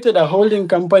created a holding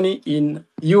company in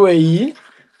UAE.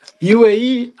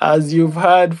 UAE, as you've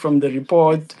heard from the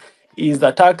report, is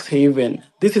a tax haven.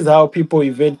 This is how people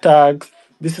evade tax.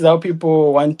 This is how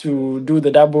people want to do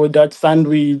the double Dutch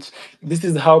sandwich. This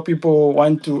is how people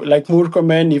want to, like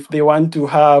Murkomen, if they want to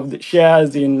have the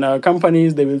shares in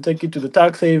companies, they will take it to the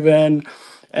tax haven.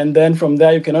 And then from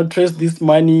there, you cannot trace this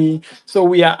money. So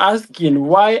we are asking,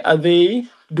 why are they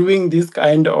doing this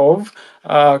kind of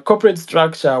corporate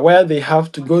structure where they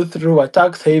have to go through a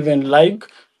tax haven like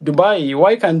Dubai?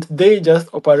 Why can't they just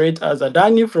operate as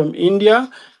Adani from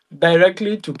India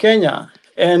directly to Kenya?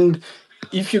 And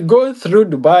if you go through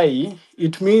Dubai,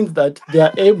 it means that they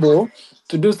are able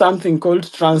to do something called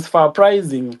transfer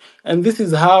pricing. And this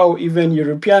is how even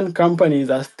European companies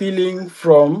are stealing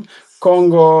from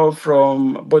Congo,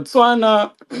 from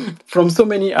Botswana, from so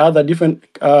many other different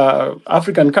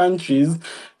African countries.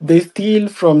 They steal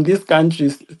from these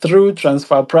countries through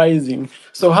transfer pricing.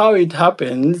 So, how it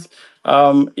happens,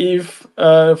 if,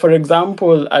 for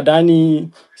example,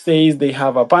 Adani says they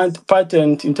have a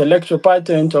patent, intellectual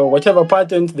patent, or whatever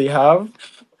patent they have,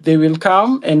 they will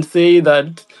come and say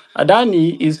that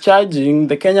Adani is charging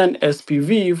the Kenyan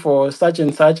SPV for such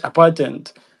and such a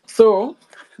patent. So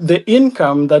the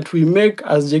income that we make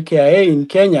as JKIA in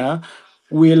Kenya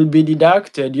will be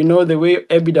deducted. You know, the way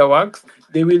EBITDA works,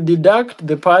 they will deduct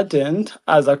the patent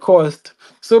as a cost.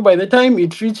 So by the time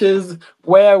it reaches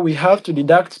where we have to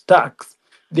deduct tax,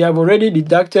 they have already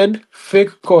deducted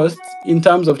fake costs in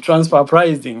terms of transfer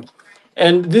pricing.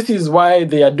 And this is why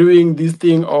they are doing this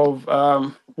thing of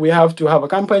we have to have a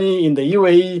company in the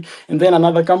UAE and then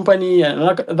another company and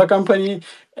another company.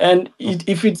 And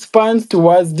if it spans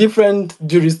towards different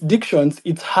jurisdictions,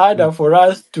 it's harder for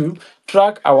us to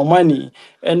track our money.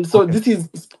 And so Okay. this is,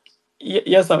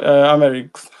 yes,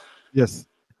 Amerix. Yes.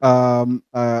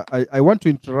 I want to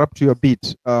interrupt you a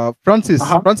bit. Francis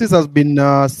has been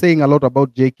saying a lot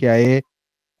about JKIA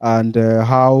and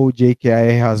how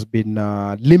JKIA has been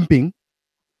limping,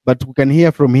 but we can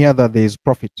hear from here that there is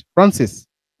profit. Francis,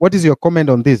 what is your comment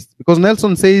on this? Because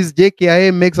Nelson says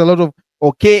JKIA makes a lot of,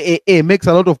 or KAA makes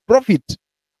a lot of profit.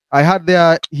 I heard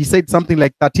there, he said something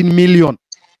like 13 million.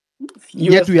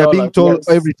 Yet we are being told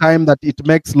every time that it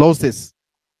makes losses.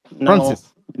 No. Francis.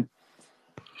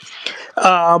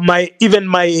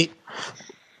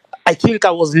 I I think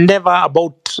I was never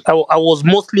about, I was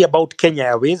mostly about Kenya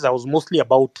Airways. I was mostly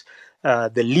about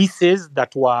the leases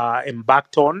that were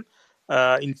embarked on.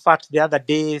 In fact, the other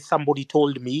day, somebody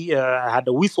told me, I had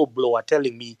a whistleblower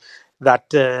telling me that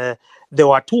there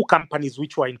were two companies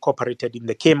which were incorporated in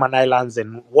the Cayman Islands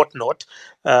and whatnot.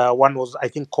 One was, I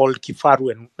think, called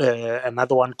Kifaru, and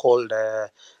another one called,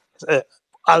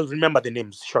 I'll remember the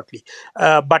names shortly.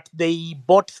 But they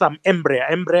bought some Embraer.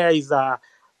 Embraer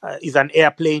is an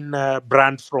airplane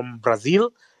brand from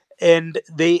Brazil, and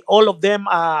they all of them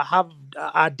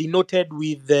are denoted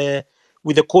with the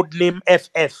code name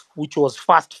FF, which was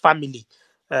Fast Family,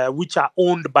 which are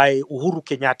owned by Uhuru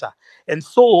Kenyatta. And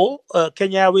so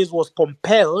Kenya Airways was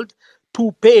compelled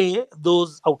to pay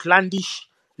those outlandish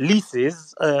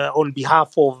leases on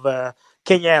behalf of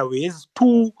Kenya Airways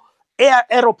to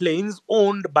aeroplanes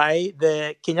owned by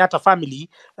the Kenyatta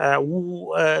family,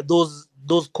 who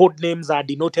those code names are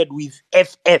denoted with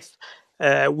FF,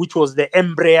 which was the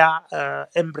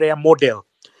Embraer model.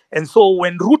 And so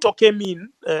when Ruto came in,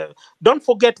 don't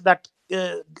forget that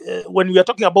when we are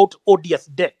talking about odious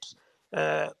debt,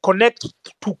 connect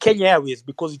to Kenya Airways,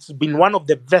 because it's been one of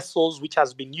the vessels which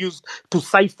has been used to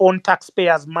siphon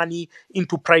taxpayers' money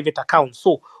into private accounts.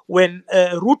 So when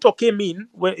Ruto came in,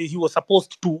 where he was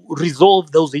supposed to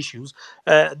resolve those issues,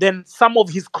 then some of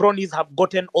his cronies have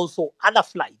gotten also other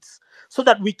flights, so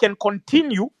that we can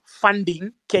continue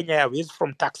funding Kenya Airways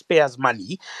from taxpayers'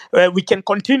 money. We can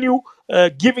continue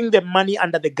giving them money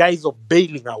under the guise of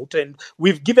bailing out. And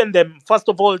we've given them, first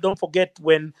of all, don't forget,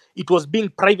 when it was being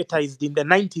privatized in the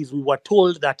 90s, we were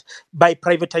told that by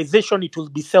privatization, it will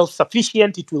be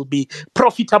self-sufficient, it will be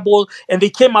profitable. And they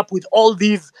came up with all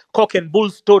these cock and bull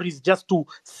stories just to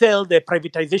sell the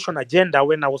privatization agenda,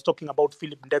 when I was talking about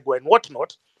Philip Ndegwa and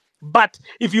whatnot. But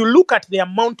if you look at the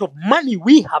amount of money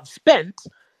we have spent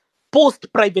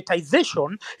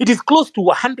post-privatization, it is close to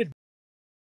 100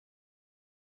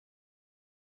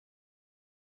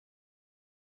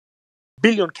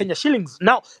 billion Kenya shillings.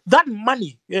 Now, that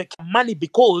money,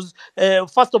 because,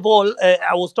 first of all,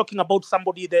 I was talking about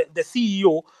somebody, the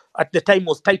CEO at the time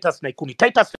was Titus Naikuni.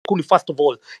 Titus Naikuni, first of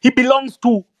all, he belongs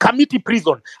to committee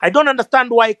prison. I don't understand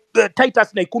why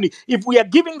Titus Naikuni, if we are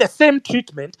giving the same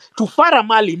treatment to Farah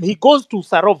Malim, he goes to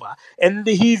Sarova, and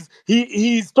he's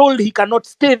told he cannot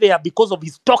stay there because of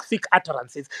his toxic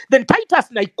utterances, then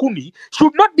Titus Naikuni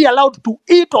should not be allowed to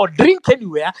eat or drink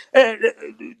anywhere,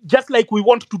 just like we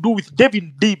want to do with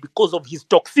David D because of his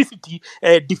toxicity,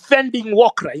 defending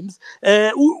war crimes.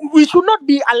 We should not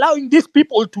be allowing these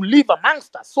people to live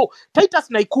amongst us. So Titus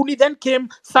Naikuni, then came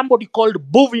somebody called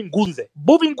Bovin Gunze.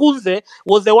 Bovin Gunze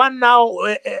was the one now,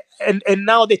 and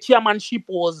now the chairmanship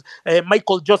was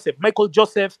Michael Joseph. Michael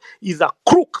Joseph is a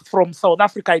crook from South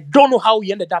Africa. I don't know how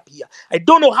he ended up here. I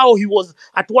don't know how he was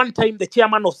at one time the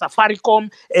chairman of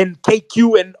Safaricom and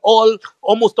KQ and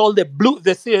almost all the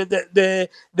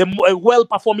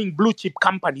well-performing blue chip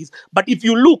companies. But if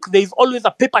you look, there is always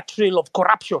a paper trail of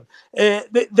corruption.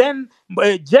 Then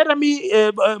Jeremy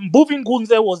Mbuvin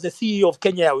Gunze was the CEO of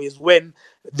Kenya Airways when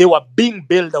they were being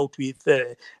bailed out with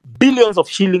billions of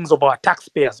shillings of our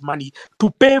taxpayers' money to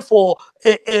pay for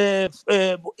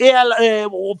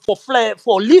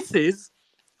for leases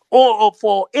or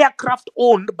for aircraft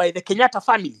owned by the Kenyatta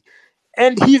family.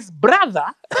 And his brother,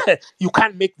 you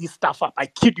can't make this stuff up, I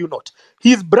kid you not.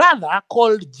 His brother,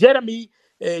 called Jeremy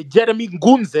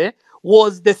Ngunze,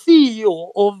 was the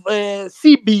CEO of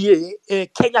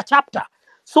CBA Kenya chapter.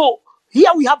 So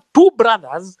here we have two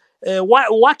brothers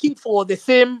working for the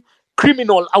same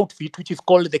criminal outfit, which is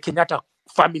called the Kenyatta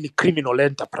Family Criminal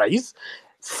Enterprise,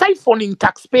 siphoning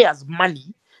taxpayers'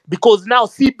 money, because now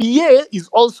CBA is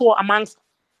also amongst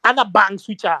other banks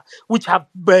which have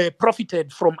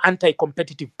profited from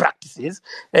anti-competitive practices.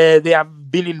 They have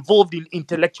been involved in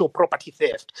intellectual property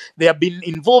theft. They have been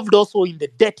involved also in the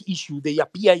debt issue. They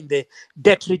appear in the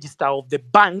debt register of the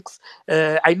banks.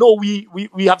 I know we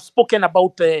have spoken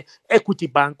about Equity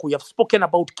Bank. We have spoken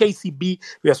about KCB.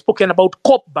 We have spoken about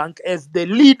Coop Bank as the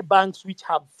lead banks which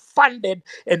have funded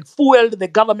and fueled the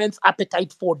government's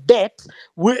appetite for debt.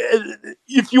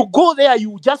 If you go there,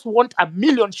 you just want a 1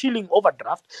 million shilling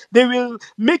overdraft, they will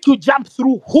make you jump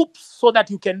through hoops so that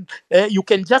you can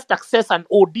just access an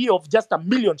OD of just 1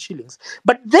 million shillings.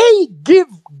 But they give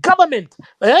government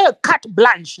carte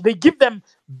blanche. They give them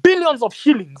billions of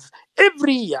shillings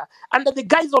every year under the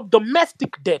guise of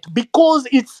domestic debt, because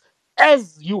it's,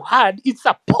 as you heard, it's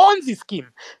a Ponzi scheme.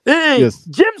 Yes.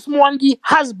 James Mwangi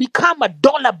has become a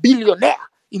dollar billionaire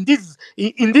in this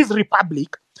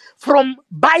republic from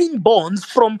buying bonds,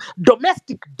 from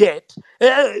domestic debt,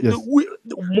 Yes.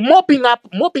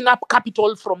 mopping up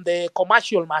capital from the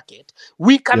commercial market.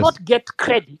 We cannot get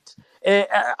credit.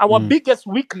 Our biggest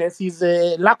weakness is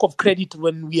lack of credit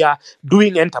when we are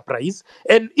doing enterprise,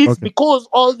 and it's because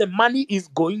all the money is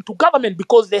going to government,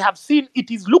 because they have seen it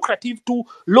is lucrative to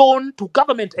loan to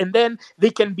government, and then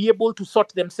they can be able to sort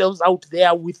themselves out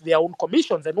there with their own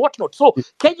commissions and whatnot. So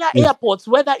Kenya airports,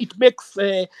 whether it makes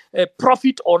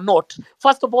profit or not,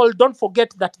 first of all, don't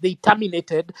forget that they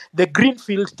terminated the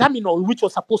greenfield terminal, which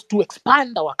was supposed to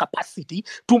expand our capacity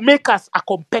to make us a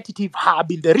competitive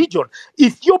hub in the region.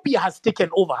 Ethiopia has taken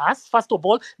over us. First of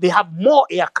all, they have more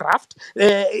aircraft.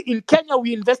 In Kenya,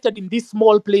 we invested in these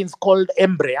small planes called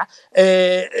Embraer.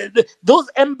 Those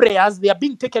Embraers, they are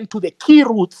being taken to the key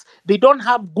routes. They don't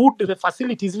have good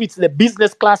facilities, if it's the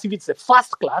business class, if it's the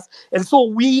first class. And so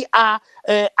we are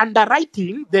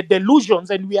underwriting the delusions,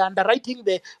 and we are underwriting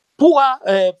the poor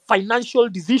financial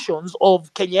decisions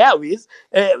of Kenya Airways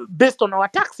based on our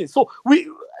taxes. So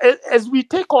as we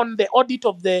take on the audit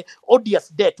of the odious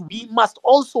debt, we must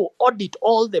also audit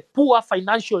all the poor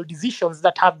financial decisions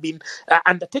that have been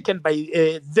undertaken by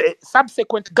the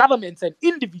subsequent governments and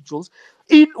individuals,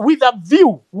 with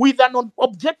an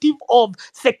objective of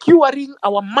securing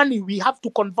our money. We have to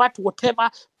convert whatever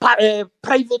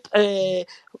private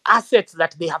assets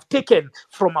that they have taken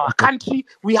from our country.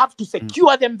 We have to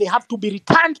secure them. They have to be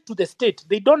returned to the state.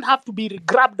 They don't have to be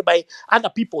regrabbed by other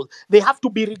people. They have to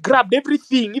be regrabbed.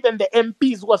 Everything, even the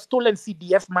MPs who have stolen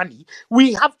CDF money,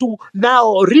 we have to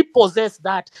now repossess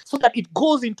that so that it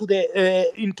goes into the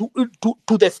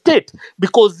to the state,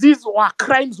 because these were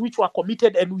crimes which were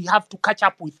committed, and we have to catch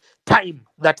up with time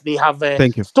that they have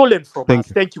stolen from us.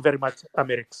 Thank you very much,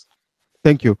 Amerix.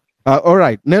 Thank you. All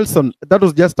right, Nelson, that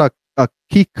was just a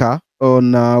kicker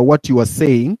on what you were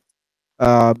saying.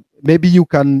 Maybe you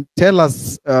can tell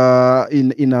us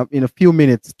in a few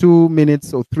minutes, 2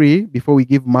 minutes or 3, before we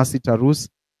give Mercy Tarus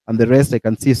and the rest. I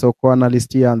can see Soko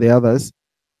analyst here and the others.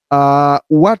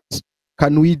 What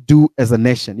can we do as a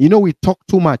nation? You know, we talk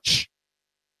too much,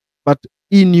 but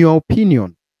in your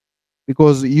opinion,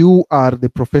 because you are the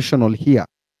professional here,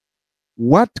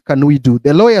 what can we do?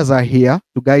 The lawyers are here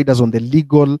to guide us on the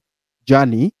legal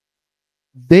journey.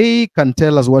 They can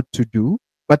tell us what to do,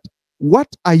 but what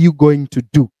are you going to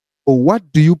do? Or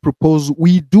what do you propose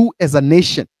we do as a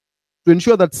nation to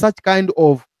ensure that such kind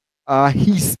of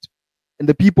heist and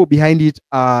the people behind it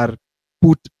are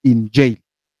put in jail?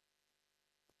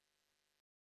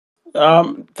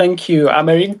 Thank you,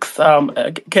 Amerix.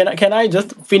 Can I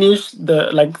just finish the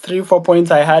 3-4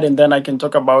 points I had, and then I can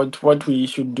talk about what we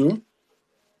should do?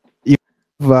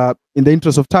 In the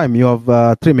interest of time, you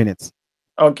have 3 minutes.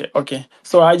 Okay.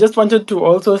 So I just wanted to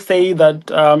also say that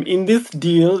in this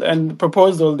deal and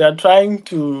proposal, they're trying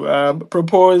to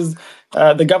propose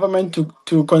the government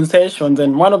to concessions.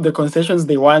 And one of the concessions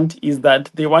they want is that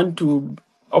they want to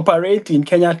operate in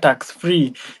Kenya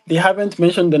tax-free. They haven't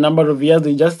mentioned the number of years.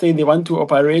 They just say they want to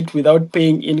operate without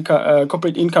paying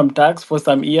corporate income tax for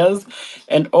some years.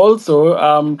 And also,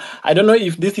 I don't know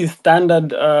if this is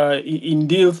standard in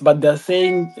deals, but they're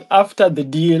saying after the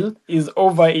deal is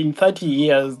over in 30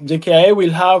 years, JKIA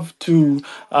will have to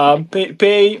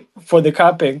pay for the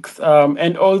capex,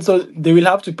 and also they will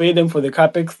have to pay them for the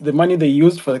capex, the money they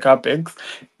used for the capex,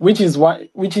 which is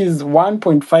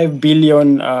 1.5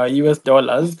 billion US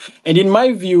dollars. And in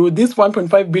my view, this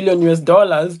 1.5 billion US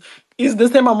dollars is the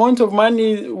same amount of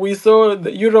money we saw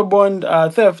the Eurobond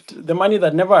theft, the money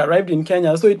that never arrived in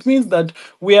Kenya. So it means that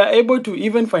we are able to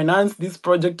even finance this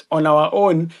project on our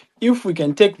own if we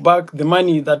can take back the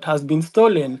money that has been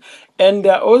stolen. And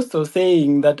they're also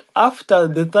saying that after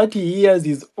the 30 years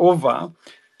is over,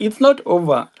 it's not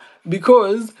over,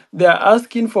 because they're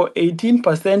asking for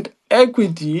 18%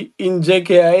 equity in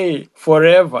JKIA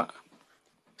forever.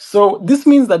 So this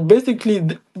means that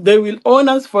basically they will own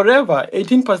us forever,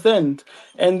 18%.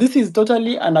 And this is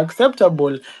totally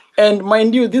unacceptable. And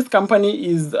mind you, this company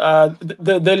is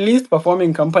the least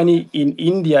performing company in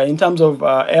India in terms of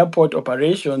airport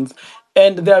operations.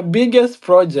 And their biggest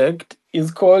project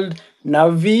is called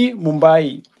Navi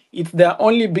Mumbai. It's their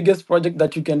only biggest project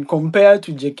that you can compare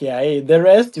to JKIA. The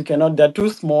rest you cannot, they're too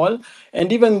small.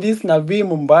 And even this Navi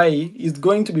Mumbai is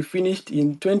going to be finished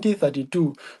in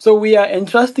 2032. So we are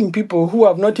entrusting people who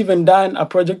have not even done a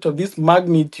project of this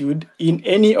magnitude in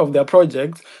any of their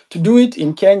projects to do it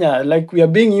in Kenya. Like, we are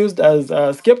being used as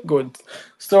scapegoats.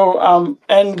 So,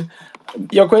 and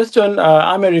your question,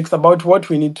 Amerix, about what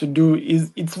we need to do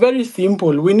it's very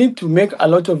simple. We need to make a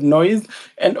lot of noise,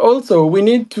 and also we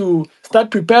need to start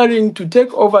preparing to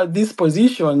take over these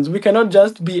positions. We cannot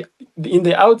just be in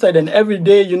the outside and every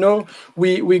day,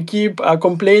 we keep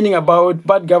complaining about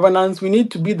bad governance. We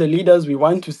need to be the leaders we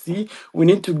want to see. We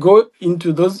need to go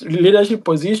into those leadership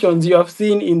positions. You have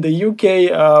seen in the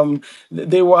UK,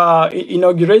 they were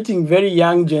inaugurating very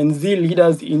young Gen Z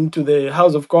leaders into the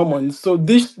House of Commons. So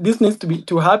this needs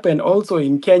to happen also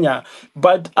in Kenya.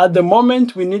 But at the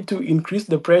moment, we need to increase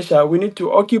the pressure. We need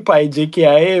to occupy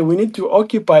JKIA. We need to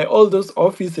occupy all those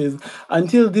offices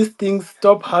until these things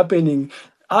stop happening.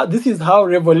 This is how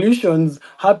revolutions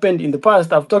happened in the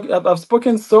past. I've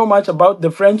spoken so much about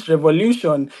the French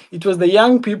Revolution. It was the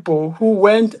young people who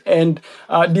went and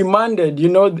demanded,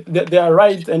 their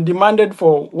rights and demanded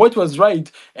for what was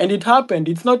right, and it happened.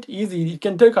 It's not easy. It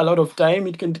can take a lot of time.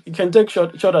 It can take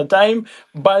shorter time,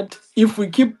 but if we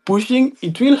keep pushing,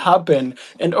 it will happen.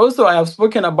 And also, I have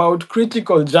spoken about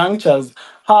critical junctures.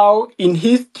 How in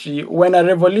history, when a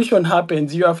revolution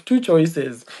happens, you have two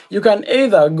choices. You can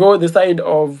either go the side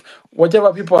of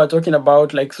whatever people are talking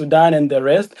about, like Sudan and the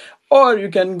rest, or you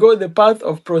can go the path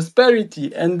of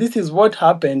prosperity. And this is what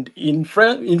happened in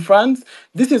France.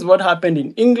 This is what happened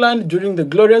in England during the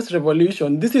Glorious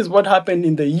Revolution. This is what happened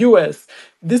in the US.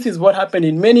 This is what happened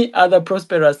in many other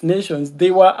prosperous nations.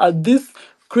 They were at this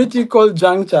critical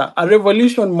juncture, a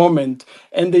revolution moment,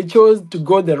 and they chose to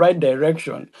go the right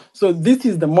direction. So this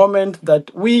is the moment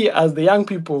that we as the young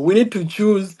people, we need to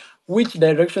choose which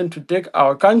direction to take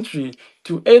our country,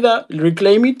 to either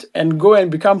reclaim it and go and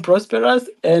become prosperous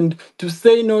and to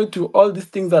say no to all these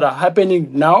things that are happening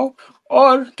now,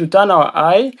 or to turn our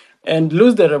eye and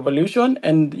lose the revolution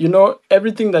and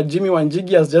everything that Jimmy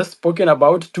Wanjigi has just spoken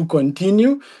about to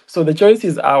continue. So the choice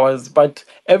is ours, but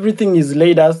everything is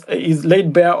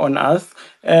laid bare on us.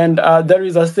 And there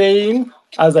is a saying,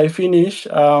 as I finish,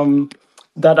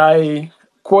 that I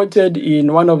quoted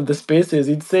in one of the spaces.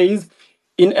 It says,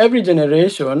 in every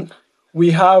generation, we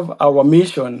have our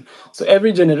mission. So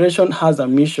every generation has a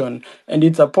mission, and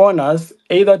it's upon us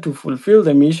either to fulfill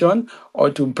the mission or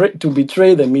to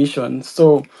betray the mission.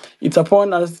 So it's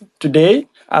upon us today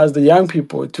as the young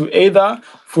people to either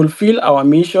fulfill our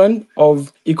mission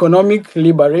of economic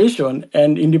liberation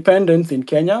and independence in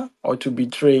Kenya or to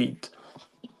betray it.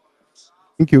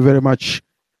 Thank you very much,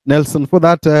 Nelson, for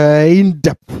that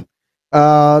in-depth.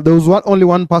 There was only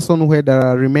one person who had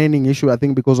a remaining issue, I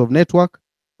think because of network.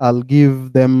 I'll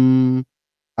give them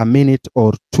a minute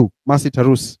or two. Mercy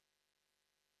Tarus.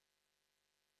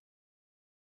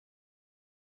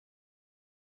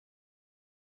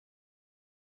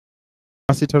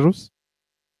 Mercy Tarus.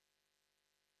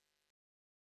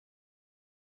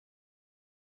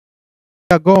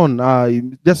 Yeah, go on.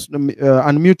 Just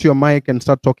unmute your mic and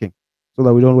start talking so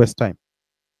that we don't waste time.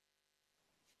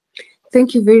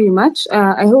 Thank you very much.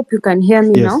 I hope you can hear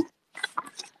me now.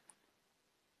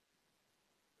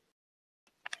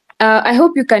 I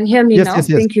hope you can hear me now. Yes.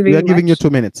 Thank you very much. We are giving you 2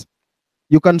 minutes.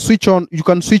 You can switch on. You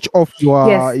can switch off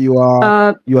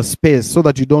your space so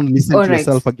that you don't listen to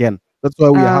yourself again. That's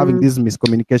why we are having this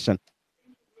miscommunication.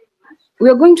 We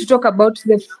are going to talk about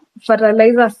the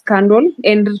fertilizer scandal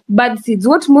and bad seeds.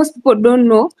 What most people don't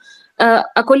know,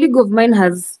 a colleague of mine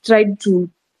has tried to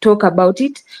talk about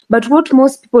it, but what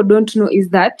most people don't know is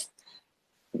that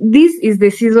this is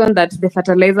the season that the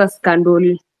fertilizer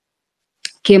scandal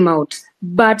came out.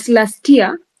 But last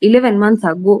year, 11 months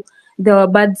ago, there were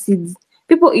bad seeds.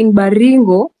 People in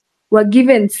Baringo were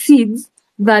given seeds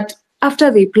that after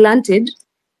they planted,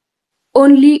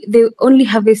 they only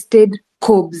harvested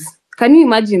cobs. Can you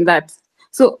imagine that?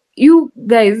 So you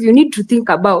guys, you need to think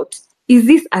about, is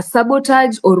this a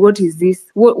sabotage or what is this?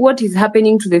 What is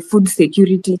happening to the food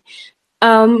security?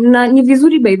 Na ni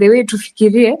vizuri, by the way,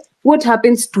 tufikirie what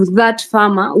happens to that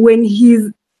farmer when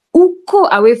he's uko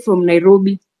away from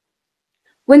Nairobi.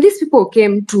 When these people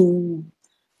came to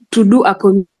do a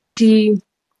community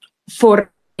forum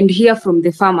and hear from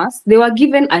the farmers, they were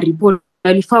given a report,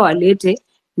 walifaa walete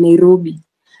Nairobi.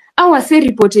 Awase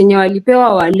report yenye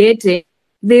walipewa walete,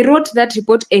 they wrote that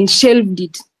report and shelved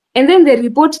it. And then the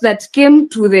report that came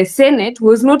to the Senate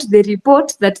was not the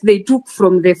report that they took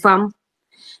from the farm.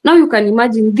 Now you can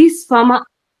imagine this farmer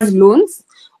has loans.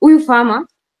 Huyu farmer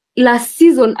last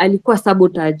season alikuwa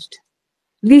sabotaged.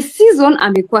 This season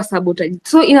amekuwa sabotaged.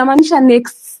 So inamaanisha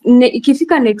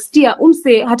ikifika next year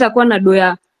umse hatakuwa na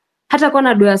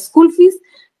doya school fees.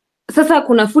 Sasa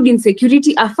kuna food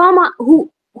insecurity. A farmer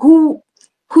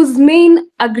whose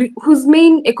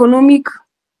main economic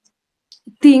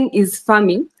thing is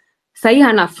farming, sahi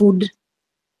hana food.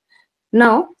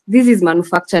 Now, this is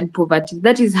manufactured poverty.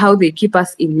 That is how they keep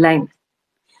us in line.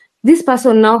 This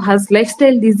person now has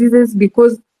lifestyle diseases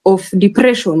because of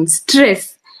depression,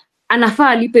 stress, anafaa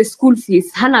alipe school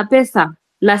fees, hana pesa.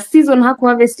 Last season haku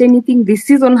harvest anything, this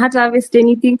season hata harvest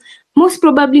anything. Most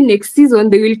probably next season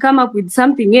they will come up with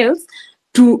something else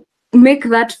to make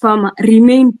that farmer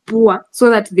remain poor so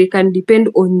that they can depend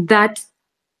on that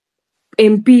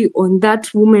MP, on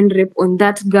that woman rep, on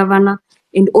that governor,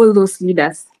 and all those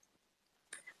leaders.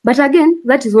 But again,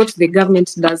 that is what the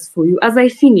government does for you. As I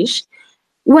finish,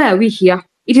 why are we here?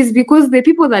 It is because the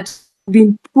people that have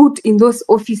been put in those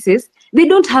offices, they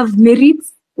don't have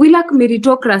merits. We lack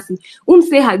meritocracy.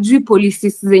 Umse hajui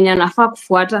policies zenye anafaa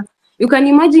kufuata. You can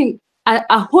imagine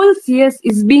a whole CS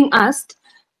is being asked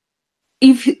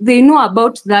if they know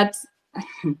about that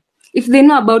if they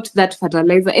know about that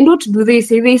fertilizer. And what do they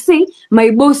say? They say,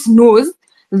 my boss knows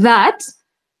that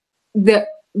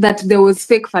there was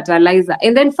fake fertilizer.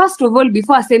 And then first of all,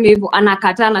 before aseme hivyo,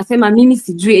 anakata anasema mimi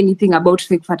sijui anything about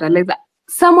fake fertilizer.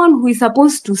 Someone who is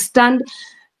supposed to stand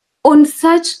on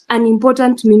such an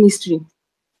important ministry.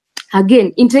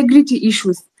 Again, integrity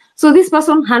issues. So this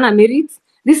person hana merits.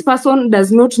 This person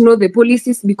does not know the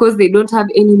policies because they don't have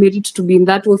any merit to be in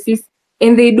that office.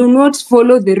 And they do not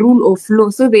follow the rule of law.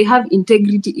 So they have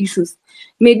integrity issues.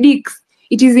 Medics,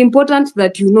 it is important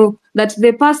that you know that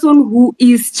the person who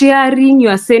is chairing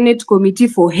your Senate Committee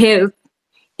for Health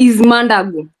is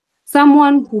Mandago,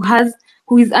 someone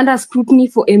who is under scrutiny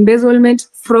for embezzlement,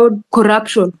 fraud,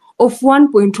 corruption of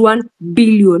 1.1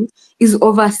 billion is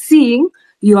overseeing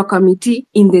your committee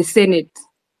in the Senate.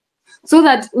 So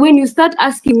that when you start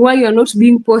asking why you are not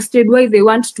being posted, why they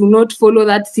want to not follow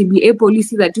that CBA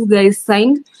policy that you guys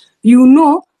signed, you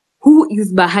know who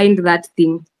is behind that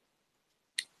thing.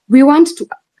 We want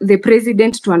the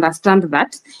president to understand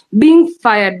that being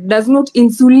fired does not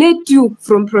insulate you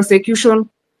from prosecution.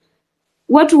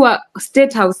 What were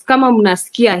State House, kama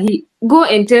mnasikia hii, go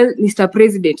and tell Mr.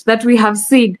 President that we have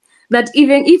said that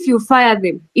even if you fire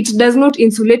them, it does not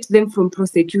insulate them from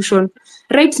prosecution.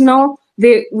 Right now,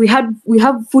 we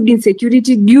have food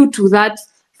insecurity due to that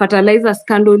fertilizer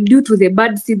scandal, due to the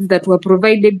bad seeds that were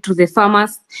provided to the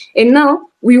farmers. And now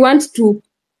we want to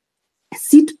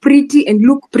sit pretty and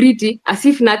look pretty as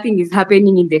if nothing is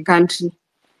happening in the country.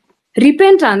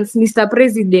 Repentance, Mr.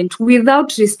 President,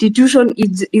 without restitution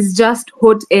is just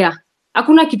hot air.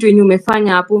 Hakuna kitu yenye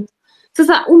umefanya hapo.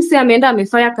 Sasa umse ameenda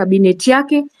amefanya kabineti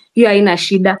yake, hiyo haina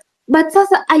shida. But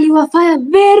sasa aliwafanya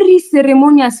very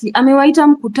ceremoniously. Amewaita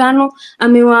mkutano,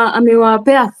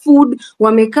 amewapea food,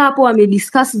 wamekaa hapo,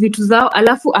 wamediscuss vitu zao,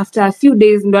 alafu after a few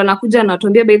days ndo anakuja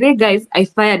anatuambia, by the way guys, I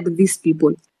fired these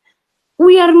people.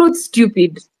 We are not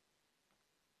stupid.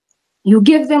 You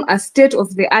gave them a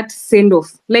state-of-the-art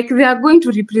send-off. Like they are going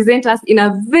to represent us in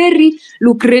a very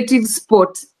lucrative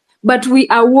spot. But we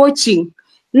are watching.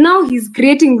 Now he's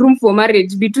creating room for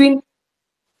marriage between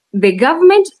the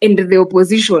government and the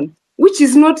opposition, which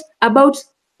is not about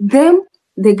them,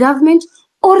 the government,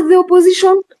 or the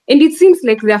opposition. And it seems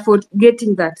like they are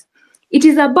forgetting that. It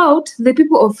is about the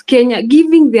people of Kenya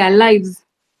giving their lives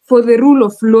for the rule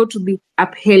of law to be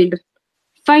upheld.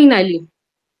 Finally,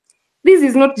 this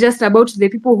is not just about the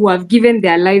people who have given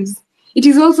their lives. It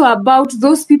is also about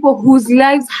those people whose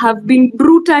lives have been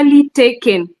brutally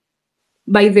taken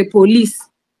by the police.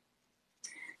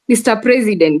 Mr.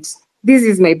 President, this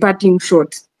is my parting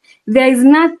shot. There is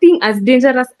nothing as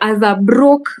dangerous as a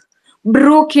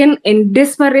broken and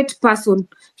desperate person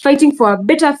fighting for a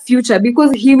better future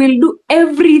because he will do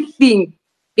everything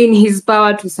in his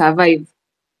power to survive.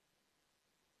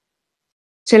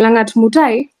 Chelangat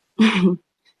Mutai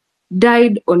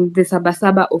died on the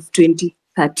Sabasaba of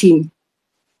 2013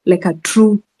 like a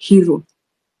true hero.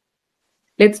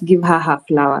 Let's give her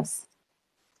flowers.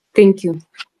 Thank you.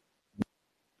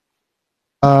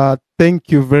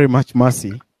 Thank you very much,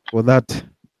 Mercy, for that.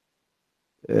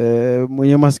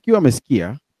 Mwenye masikio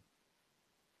amesikia.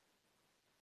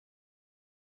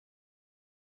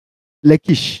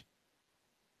 Lekish.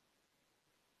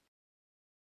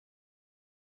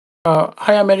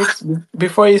 Hi, Amerix.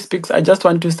 Before he speaks, I just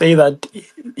want to say that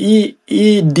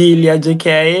deal ya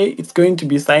JKIA, it's going to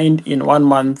be signed in 1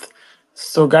 month.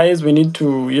 So, guys, we need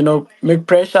to, make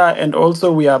pressure, and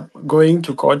also we are going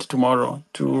to court tomorrow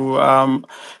to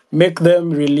make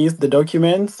them release the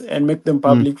documents and make them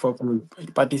public for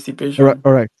participation.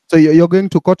 All right. So you're going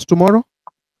to court tomorrow?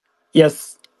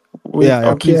 Yes. Please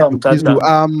do.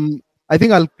 I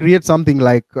think I'll create something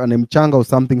like an mchanga or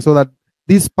something so that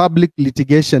this public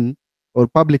litigation or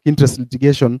public interest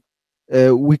litigation,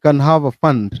 we can have a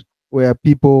fund where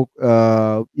people,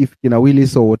 if Kina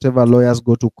Willis or whatever lawyers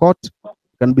go to court,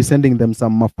 can be sending them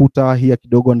some mafuta here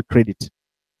kidogo and credit.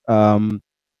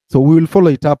 So we will follow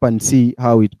it up and see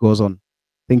how it goes on.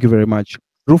 Thank you very much.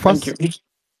 Rufus? Thank you.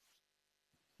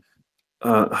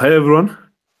 Hi, everyone,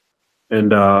 and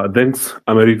thanks,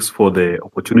 Amerix, for the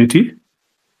opportunity.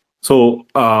 So,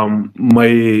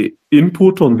 my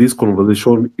input on this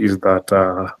conversation is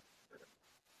that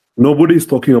nobody is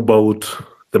talking about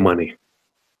the money.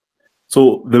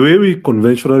 So, the way we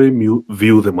conventionally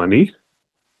view the money,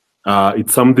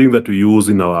 it's something that we use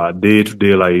in our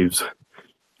day-to-day lives.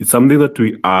 It's something that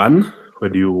we earn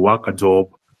when you work a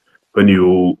job, when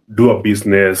you do a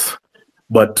business,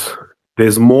 but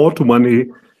there's more to money,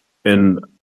 and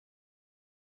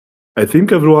I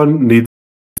think everyone needs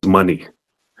money.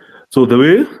 So the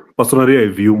way personally I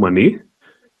view money,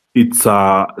 it's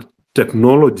a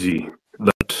technology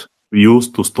that we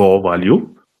use to store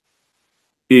value.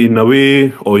 In a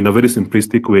way, or in a very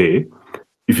simplistic way,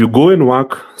 if you go and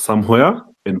work somewhere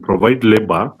and provide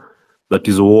labor that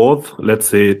is worth, let's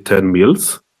say, 10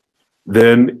 meals,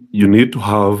 then you need to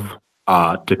have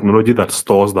a technology that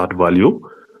stores that value,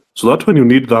 so that when you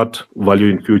need that value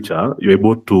in future, you're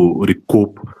able to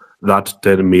recoup that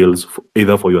 10 meals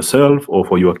either for yourself or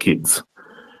for your kids.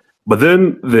 But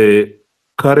then the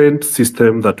current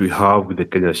system that we have with the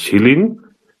Kenya shilling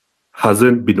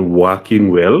hasn't been working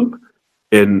well,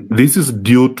 and this is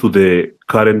due to the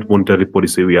current monetary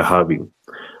policy we are having.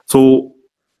 So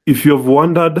if you have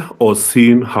wondered or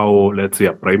seen how, let's say,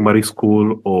 a primary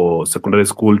school or secondary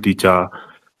school teacher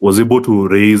was able to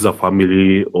raise a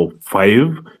family of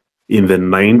 5 in the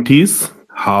 90s,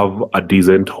 have a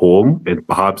decent home and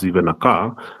perhaps even a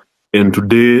car, and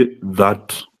today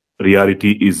that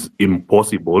reality is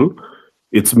impossible,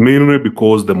 it's mainly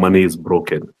because the money is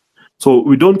broken. So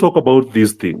we don't talk about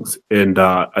these things. And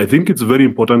I think it's very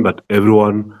important that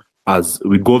everyone, as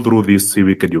we go through this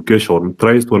civic education,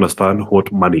 tries to understand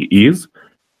what money is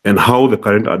and how the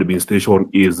current administration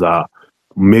is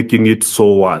making it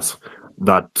so worse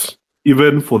that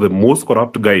even for the most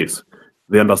corrupt guys,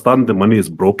 they understand the money is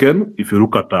broken. If you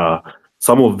look at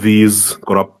some of these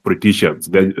corrupt politicians,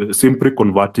 they're simply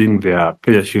converting their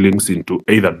Kenya shillings into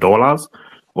either dollars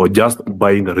or just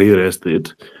buying real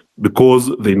estate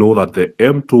because they know that the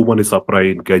M2 money supply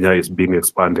in Kenya is being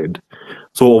expanded.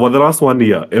 So over the last 1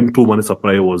 year, M2 money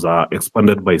supply was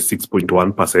expanded by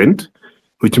 6.1%,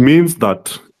 which means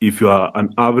that if you are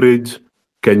an average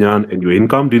Kenyan and your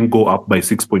income didn't go up by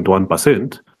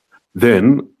 6.1%,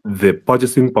 then the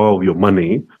purchasing power of your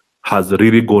money has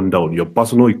really gone down. Your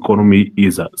personal economy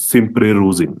is simply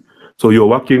losing. So you're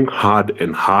working hard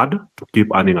and hard to keep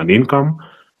earning an income,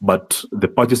 but the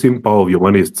purchasing power of your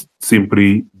money is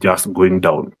simply just going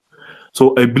down.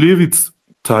 So I believe it's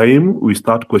time we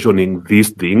start questioning these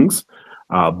things,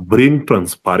 bring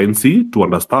transparency to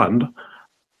understand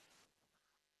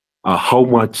how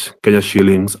much Kenya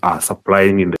shillings are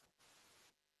supplying in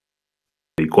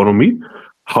the economy,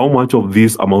 how much of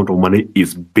this amount of money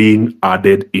is being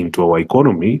added into our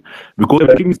economy, because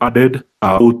everything is added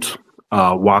out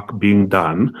work being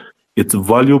done, it's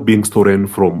value being stolen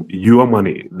from your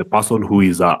money, the person who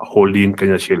is holding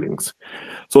Kenya shillings.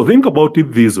 So think about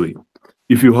it this way.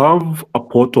 If you have a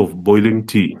pot of boiling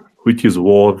tea, which is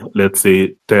worth, let's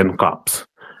say, 10 cups,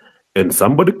 and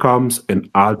somebody comes and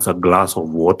adds a glass of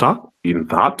water in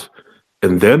that,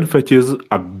 and then fetches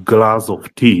a glass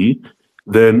of tea,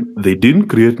 then they didn't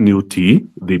create new tea.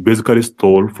 They basically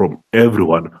stole from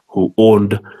everyone who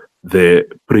owned the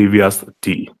previous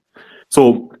tea.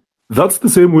 So that's the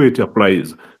same way it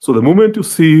applies. So the moment you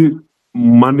see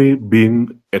money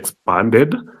being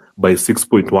expanded by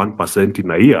 6.1%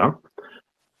 in a year,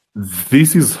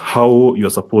 this is how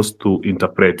you're supposed to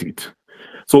interpret it.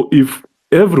 So if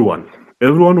everyone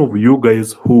of you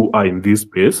guys who are in this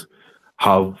space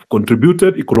have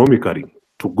contributed economically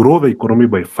to grow the economy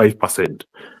by 5%,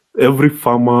 every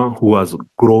farmer who has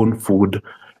grown food,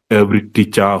 every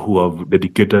teacher who have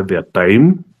dedicated their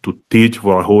time to teach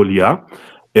for a whole year,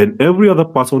 and every other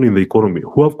person in the economy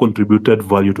who have contributed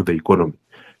value to the economy.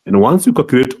 And once you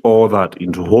calculate all that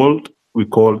into what we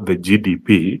call the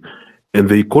GDP, and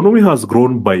the economy has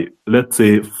grown by, let's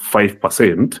say,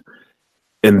 5%,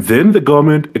 and then the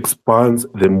government expands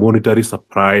the monetary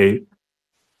supply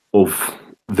of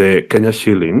the Kenya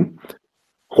shilling,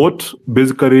 what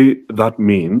basically that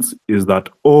means is that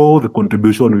all the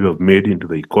contribution we have made into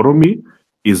the economy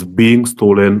is being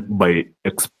stolen by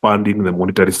expanding the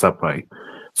monetary supply.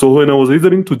 So when I was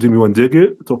listening to Jimmy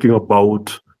Wanjege talking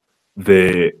about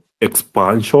the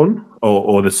expansion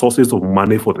or the sources of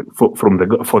money for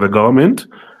the government,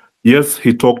 yes,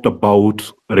 he talked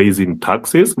about raising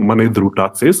taxes, money through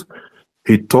taxes.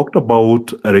 He talked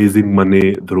about raising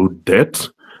money through debt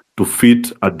to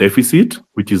fit a deficit,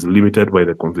 which is limited by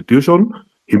the constitution.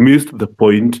 He missed the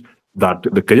point that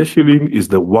the Kenya shilling is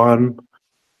the one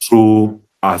true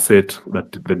asset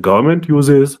that the government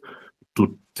uses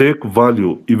to take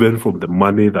value even from the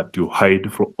money that you hide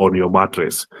on your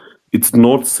mattress. It's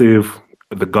not safe.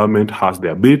 The government has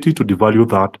the ability to devalue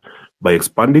that by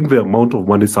expanding the amount of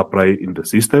money supply in the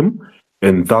system.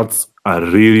 And that's a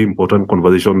really important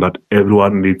conversation that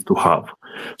everyone needs to have.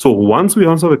 So once we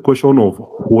answer the question of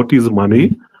what is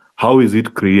money, how is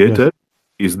it created,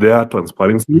 is there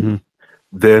transparency,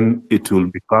 then it will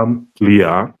become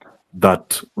clear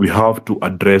that we have to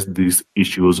address these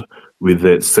issues with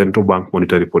the central bank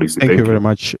monetary policy. Thank you very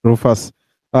much, Rufus.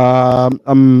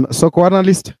 Soko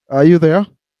analyst, are you there?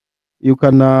 You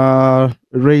can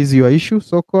raise your issue,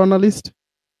 Soko analyst.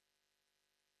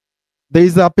 There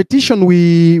is a petition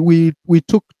we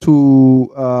took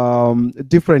to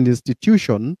different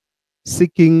institutions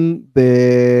seeking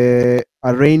the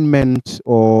arraignment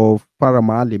of Farah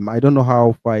Maalim. I don't know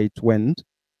how far it went,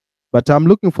 but I'm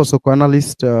looking for Soko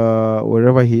analyst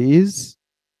wherever he is.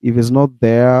 If he's not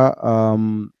there,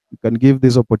 you can give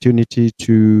this opportunity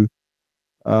to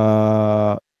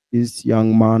this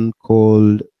young man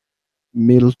called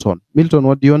Milton. Milton,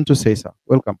 what do you want to say, sir?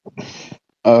 Welcome.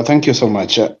 Thank you so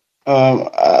much.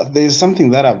 There's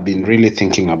something that I've been really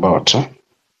thinking about.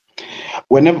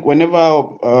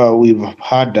 Whenever we've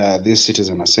had this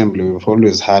citizen assembly, we've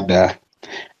always had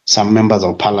some members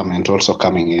of parliament also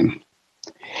coming in.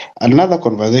 Another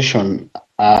conversation,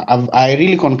 I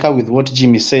really concur with what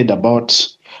Jimmy said about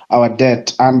our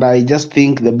debt, and I just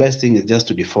think the best thing is just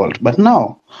to default. But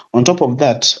now, on top of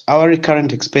that, our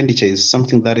recurrent expenditure is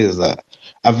something that is a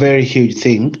very huge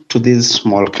thing to this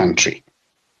small country.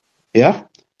 Yeah.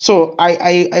 So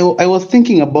I was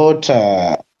thinking about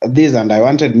this, and I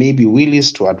wanted maybe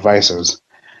Willis to advise us.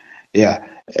 Yeah.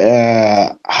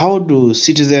 How do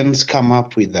citizens come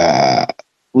up with a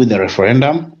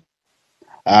referendum?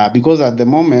 Because at the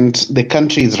moment the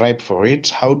country is ripe for it.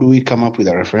 How do we come up with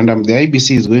a referendum? The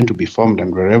IBC is going to be formed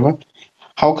and wherever.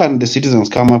 How can the citizens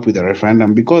come up with a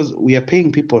referendum? Because we are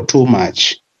paying people too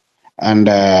much, and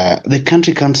the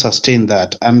country can't sustain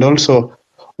that. And also,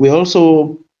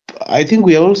 I think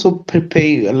we also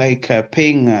paying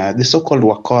the so-called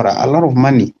Wakora a lot of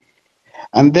money.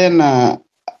 And then I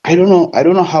don't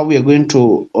know how we are going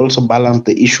to also balance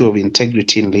the issue of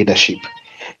integrity in leadership.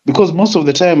 Because most of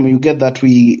the time you get that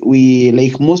we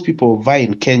like most people vie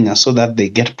in Kenya so that they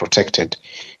get protected.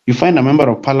 You find a member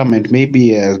of parliament maybe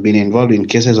has been involved in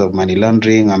cases of money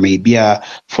laundering, or maybe a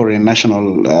foreign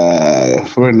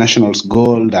nationals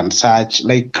gold and such,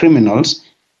 like criminals.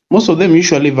 Most of them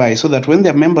usually vie so that when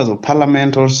they're members of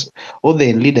parliament or they're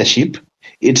in leadership,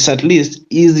 it's at least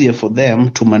easier for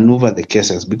them to maneuver the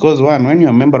cases. Because when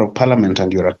you're a member of parliament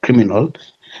and you're a criminal,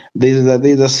 there's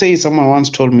a say, someone once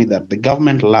told me that the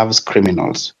government loves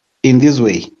criminals in this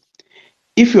way.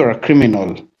 If you're a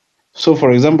criminal, so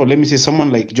for example, let me say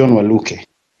someone like John Waluke,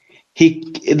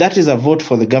 that is a vote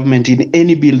for the government in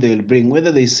any bill they will bring.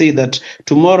 Whether they say that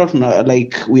tomorrow,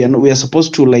 like we are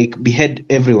supposed to like behead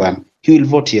everyone, he will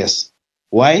vote yes.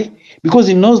 Why? Because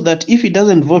he knows that if he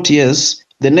doesn't vote yes,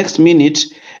 the next minute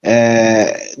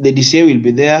the DCA will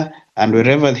be there, and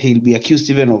wherever he'll be accused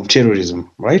even of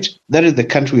terrorism, right? That is the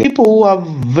country. People who have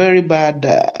very bad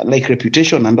like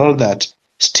reputation and all that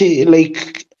stay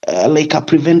are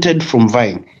prevented from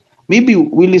vying. Maybe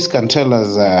Willis can tell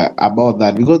us about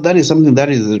that, because that is something that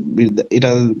it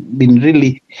has been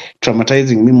really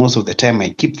traumatizing me most of the time.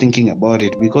 I keep thinking about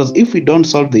it, because if we don't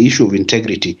solve the issue of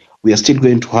integrity, we are still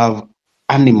going to have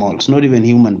animals, not even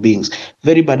human beings,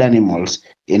 very bad animals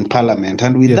in parliament.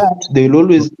 And with that, they will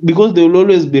always, because they will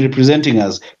always be representing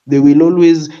us, they will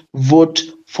always vote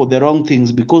for the wrong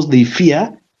things because they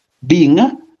fear being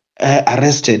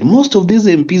arrested. Most of these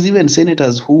MPs, even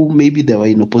senators who maybe they were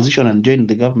in opposition and joined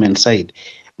the government side,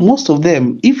 most of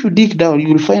them, if you dig down, you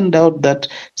will find out that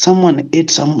someone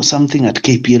ate something at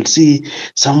KPLC,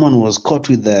 someone was caught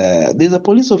with there's a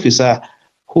police officer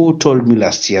who told me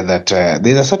last year that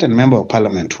there's a certain member of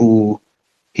parliament who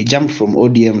he jumped from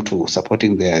ODM to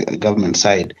supporting the government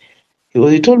side.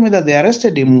 He told me that they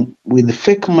arrested him with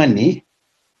fake money.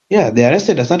 Yeah, they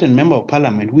arrested a certain member of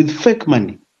parliament with fake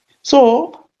money.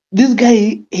 So this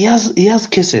guy, he has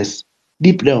cases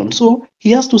deep down. So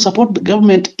he has to support the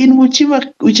government in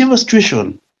whichever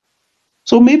situation.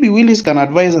 So maybe Willis can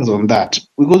advise us on that,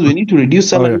 because we need to reduce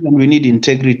salaries and we need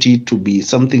integrity to be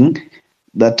something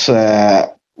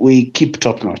that we keep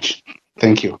top notch.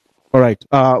 Thank you. All right.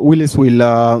 Willis will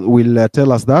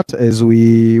tell us that as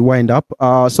we wind up.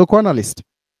 So, co-analyst,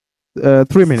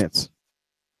 3 minutes.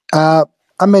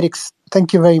 Amerix,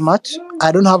 thank you very much.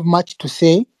 I don't have much to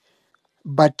say,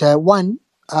 but one,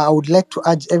 I would like to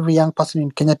urge every young person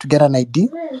in Kenya to get an ID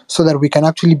so that we can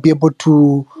actually be able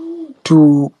to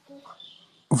to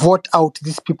vote out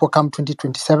these people come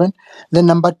 2027. Then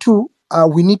number two,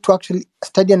 we need to actually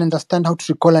study and understand how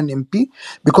to recall an MP,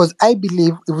 because I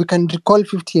believe if we can recall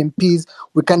 50 MPs,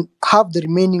 we can have the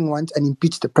remaining ones and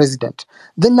impeach the president.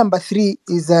 Then number three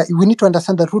is we need to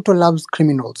understand that Ruto loves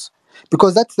criminals,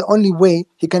 because that's the only way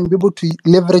he can be able to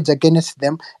leverage against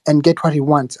them and get what he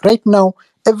wants. Right now,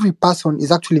 every person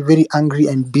is actually very angry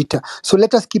and bitter. So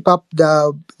let us keep up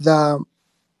the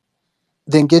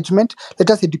engagement. Let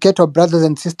us educate our brothers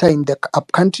and sisters in the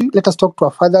up country. Let us talk to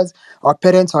our fathers, our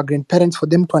parents, our grandparents, for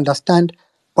them to understand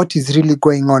what is really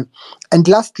going on. And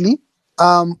lastly,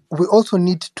 we also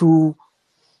need to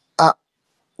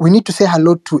say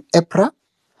hello to EPRA,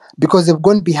 because they've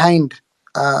gone behind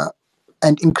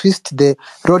and increased the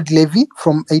road levy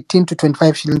from 18 to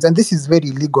 25 shillings, and this is very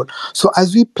illegal. So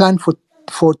as we plan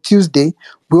for Tuesday,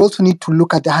 we also need to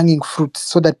look at the hanging fruits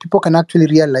so that people can actually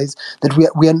realize that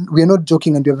we are not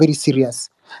joking and we are very serious.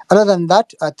 Other than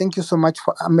that, thank you so much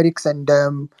for Amerix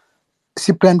and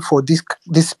Cyprian for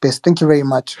this space. Thank you very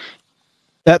much.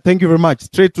 Thank you very much.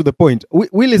 Straight to the point.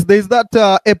 Willis, there's that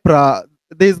EPRA,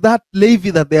 there's that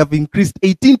levy that they have increased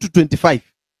 18 to 25.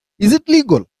 Is it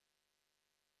legal?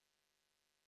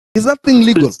 Is that thing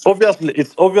legal? It's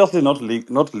obviously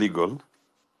not legal.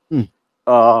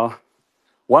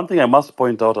 One thing I must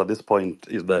point out at this point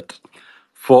is that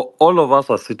for all of us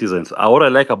as citizens, what I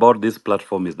like about this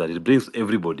platform is that it brings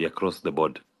everybody across the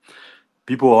board.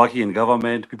 People who are working in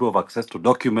government, people who have access to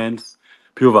documents,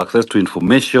 people who have access to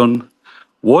information.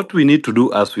 What we need to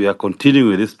do as we are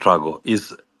continuing with this struggle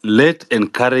is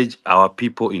encourage our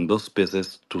people in those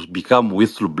spaces to become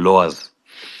whistleblowers.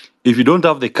 If you don't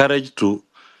have the courage to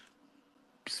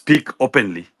speak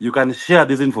openly, you can share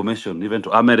this information even to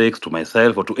Amerix, to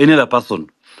myself, or to any other person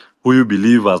who you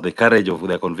believe has the courage of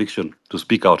their conviction to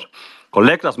speak out.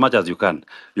 Collect as much as you can.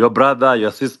 Your brother,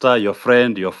 your sister, your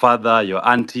friend, your father, your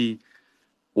auntie,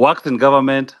 works in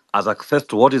government, has access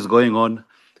to what is going on.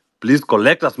 Please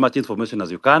collect as much information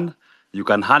as you can. You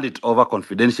can hand it over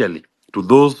confidentially to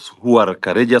those who are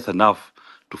courageous enough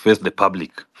to face the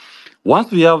public. Once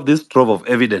we have this trove of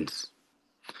evidence,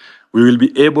 we will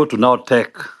be able to now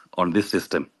take on this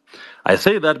system. I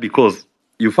say that because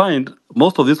you find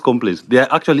most of these complaints, they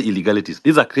are actually illegalities.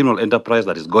 These are criminal enterprise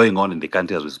that is going on in the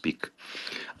country as we speak.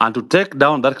 And to take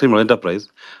down that criminal enterprise,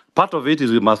 part of it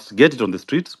is we must get it on the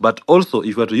streets, but also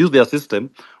if we are to use their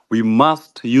system, we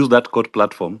must use that court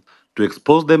platform to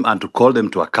expose them and to call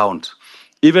them to account.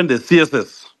 Even the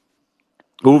CSS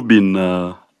who've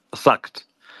been sacked,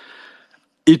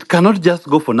 it cannot just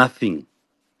go for nothing.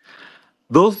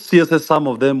 Those CSS, some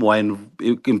of them were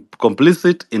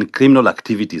complicit in criminal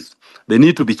activities. They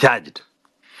need to be charged.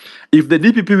 If the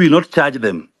DPP will not charge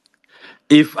them,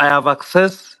 if I have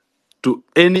access to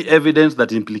any evidence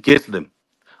that implicates them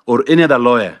or any other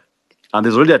lawyer, and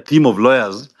there's already a team of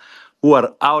lawyers who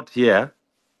are out here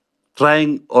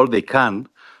trying all they can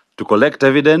to collect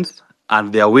evidence,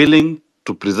 and they are willing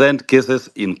to present cases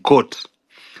in court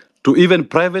to even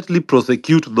privately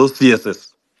prosecute those CSS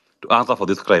to answer for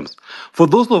these crimes. For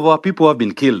those of our people who have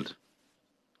been killed,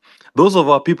 those of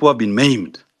our people who have been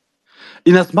maimed,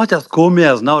 in as much as Comey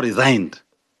has now resigned,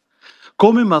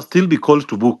 Comey must still be called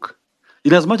to book.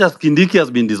 In as much as Kindiki has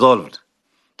been dissolved,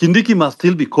 Kindiki must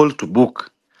still be called to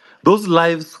book. Those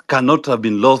lives cannot have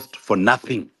been lost for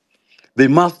nothing. They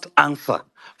must answer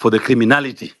for the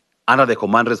criminality under the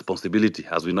command responsibility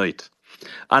as we know it.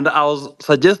 And I was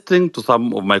suggesting to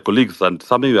some of my colleagues, and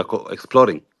something we are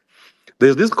exploring,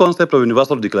 there's this concept of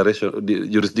universal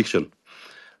jurisdiction,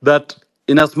 that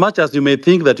in as much as you may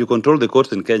think that you control the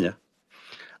courts in Kenya,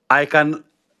 I can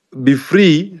be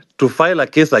free to file a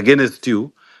case against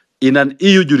you in an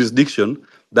EU jurisdiction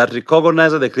that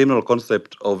recognizes the criminal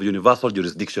concept of universal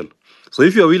jurisdiction. So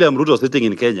if you're William Ruto sitting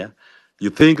in Kenya, you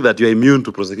think that you're immune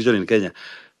to prosecution in Kenya,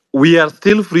 we are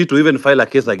still free to even file a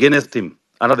case against him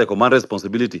under the command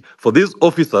responsibility for these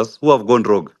officers who have gone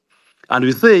rogue. And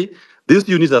we say, this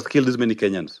unit has killed this many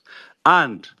Kenyans.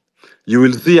 And you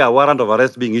will see a warrant of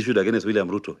arrest being issued against William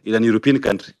Ruto in an European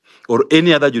country or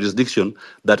any other jurisdiction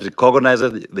that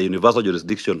recognizes the universal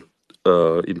jurisdiction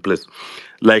in place.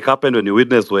 Like happened when you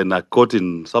witnessed when a court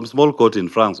in, some small court in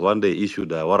France one day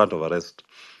issued a warrant of arrest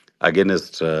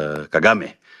against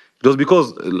Kagame. It was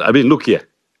because, I mean, look here,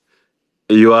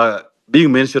 you are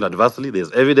being mentioned adversely.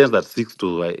 There's evidence that seeks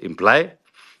to imply,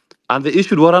 and they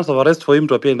issued warrants of arrest for him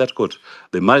to appear in that court.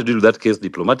 They managed to deal with that case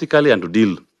diplomatically and to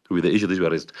deal with the issue that you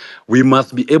raised. We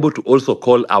must be able to also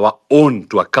call our own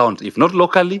to account, if not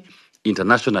locally,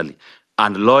 internationally.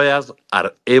 And lawyers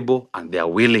are able and they are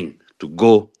willing to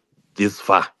go this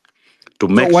far to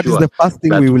make So what is sure the first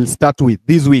thing that we will start with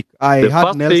this week? I the heard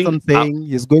first Nelson thing, saying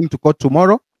he's going to court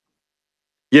tomorrow.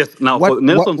 yes, now What for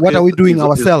Nelson's what are case, we doing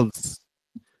ourselves?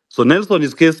 so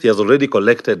Nelson's case, he has already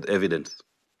collected evidence.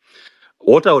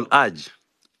 What I will urge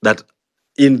that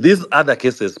in these other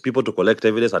cases, people to collect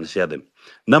evidence and share them.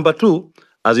 Number two,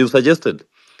 as you suggested,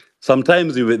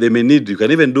 sometimes they may need, you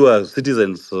can even do a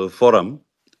citizens forum.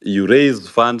 You raise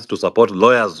funds to support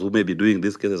lawyers who may be doing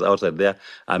these cases outside there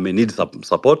and may need some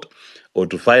support, or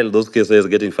to file those cases,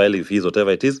 getting filing fees,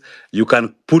 whatever it is. You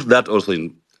can put that also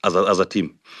in as a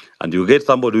team. And you get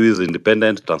somebody who is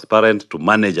independent, transparent, to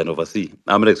manage and oversee.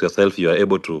 Amrex yourself, you are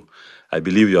able to, I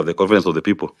believe you have the confidence of the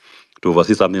people to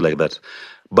oversee something like that.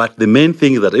 But the main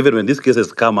thing is that even when these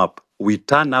cases come up, we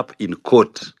turn up in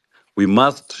court. We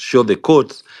must show the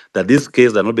courts that this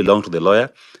case does not belong to the lawyer.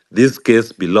 This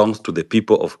case belongs to the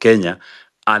people of Kenya,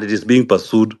 and it is being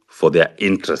pursued for their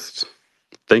interest.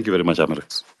 Thank you very much,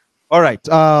 Amrex. All right.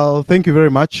 Thank you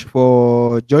very much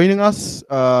for joining us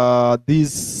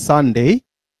this Sunday.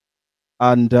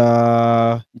 And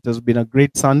it has been a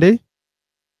great Sunday.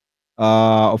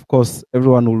 Of course,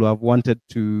 everyone will have wanted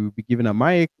to be given a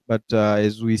mic, but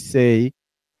as we say,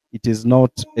 it is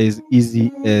not as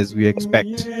easy as we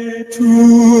expect.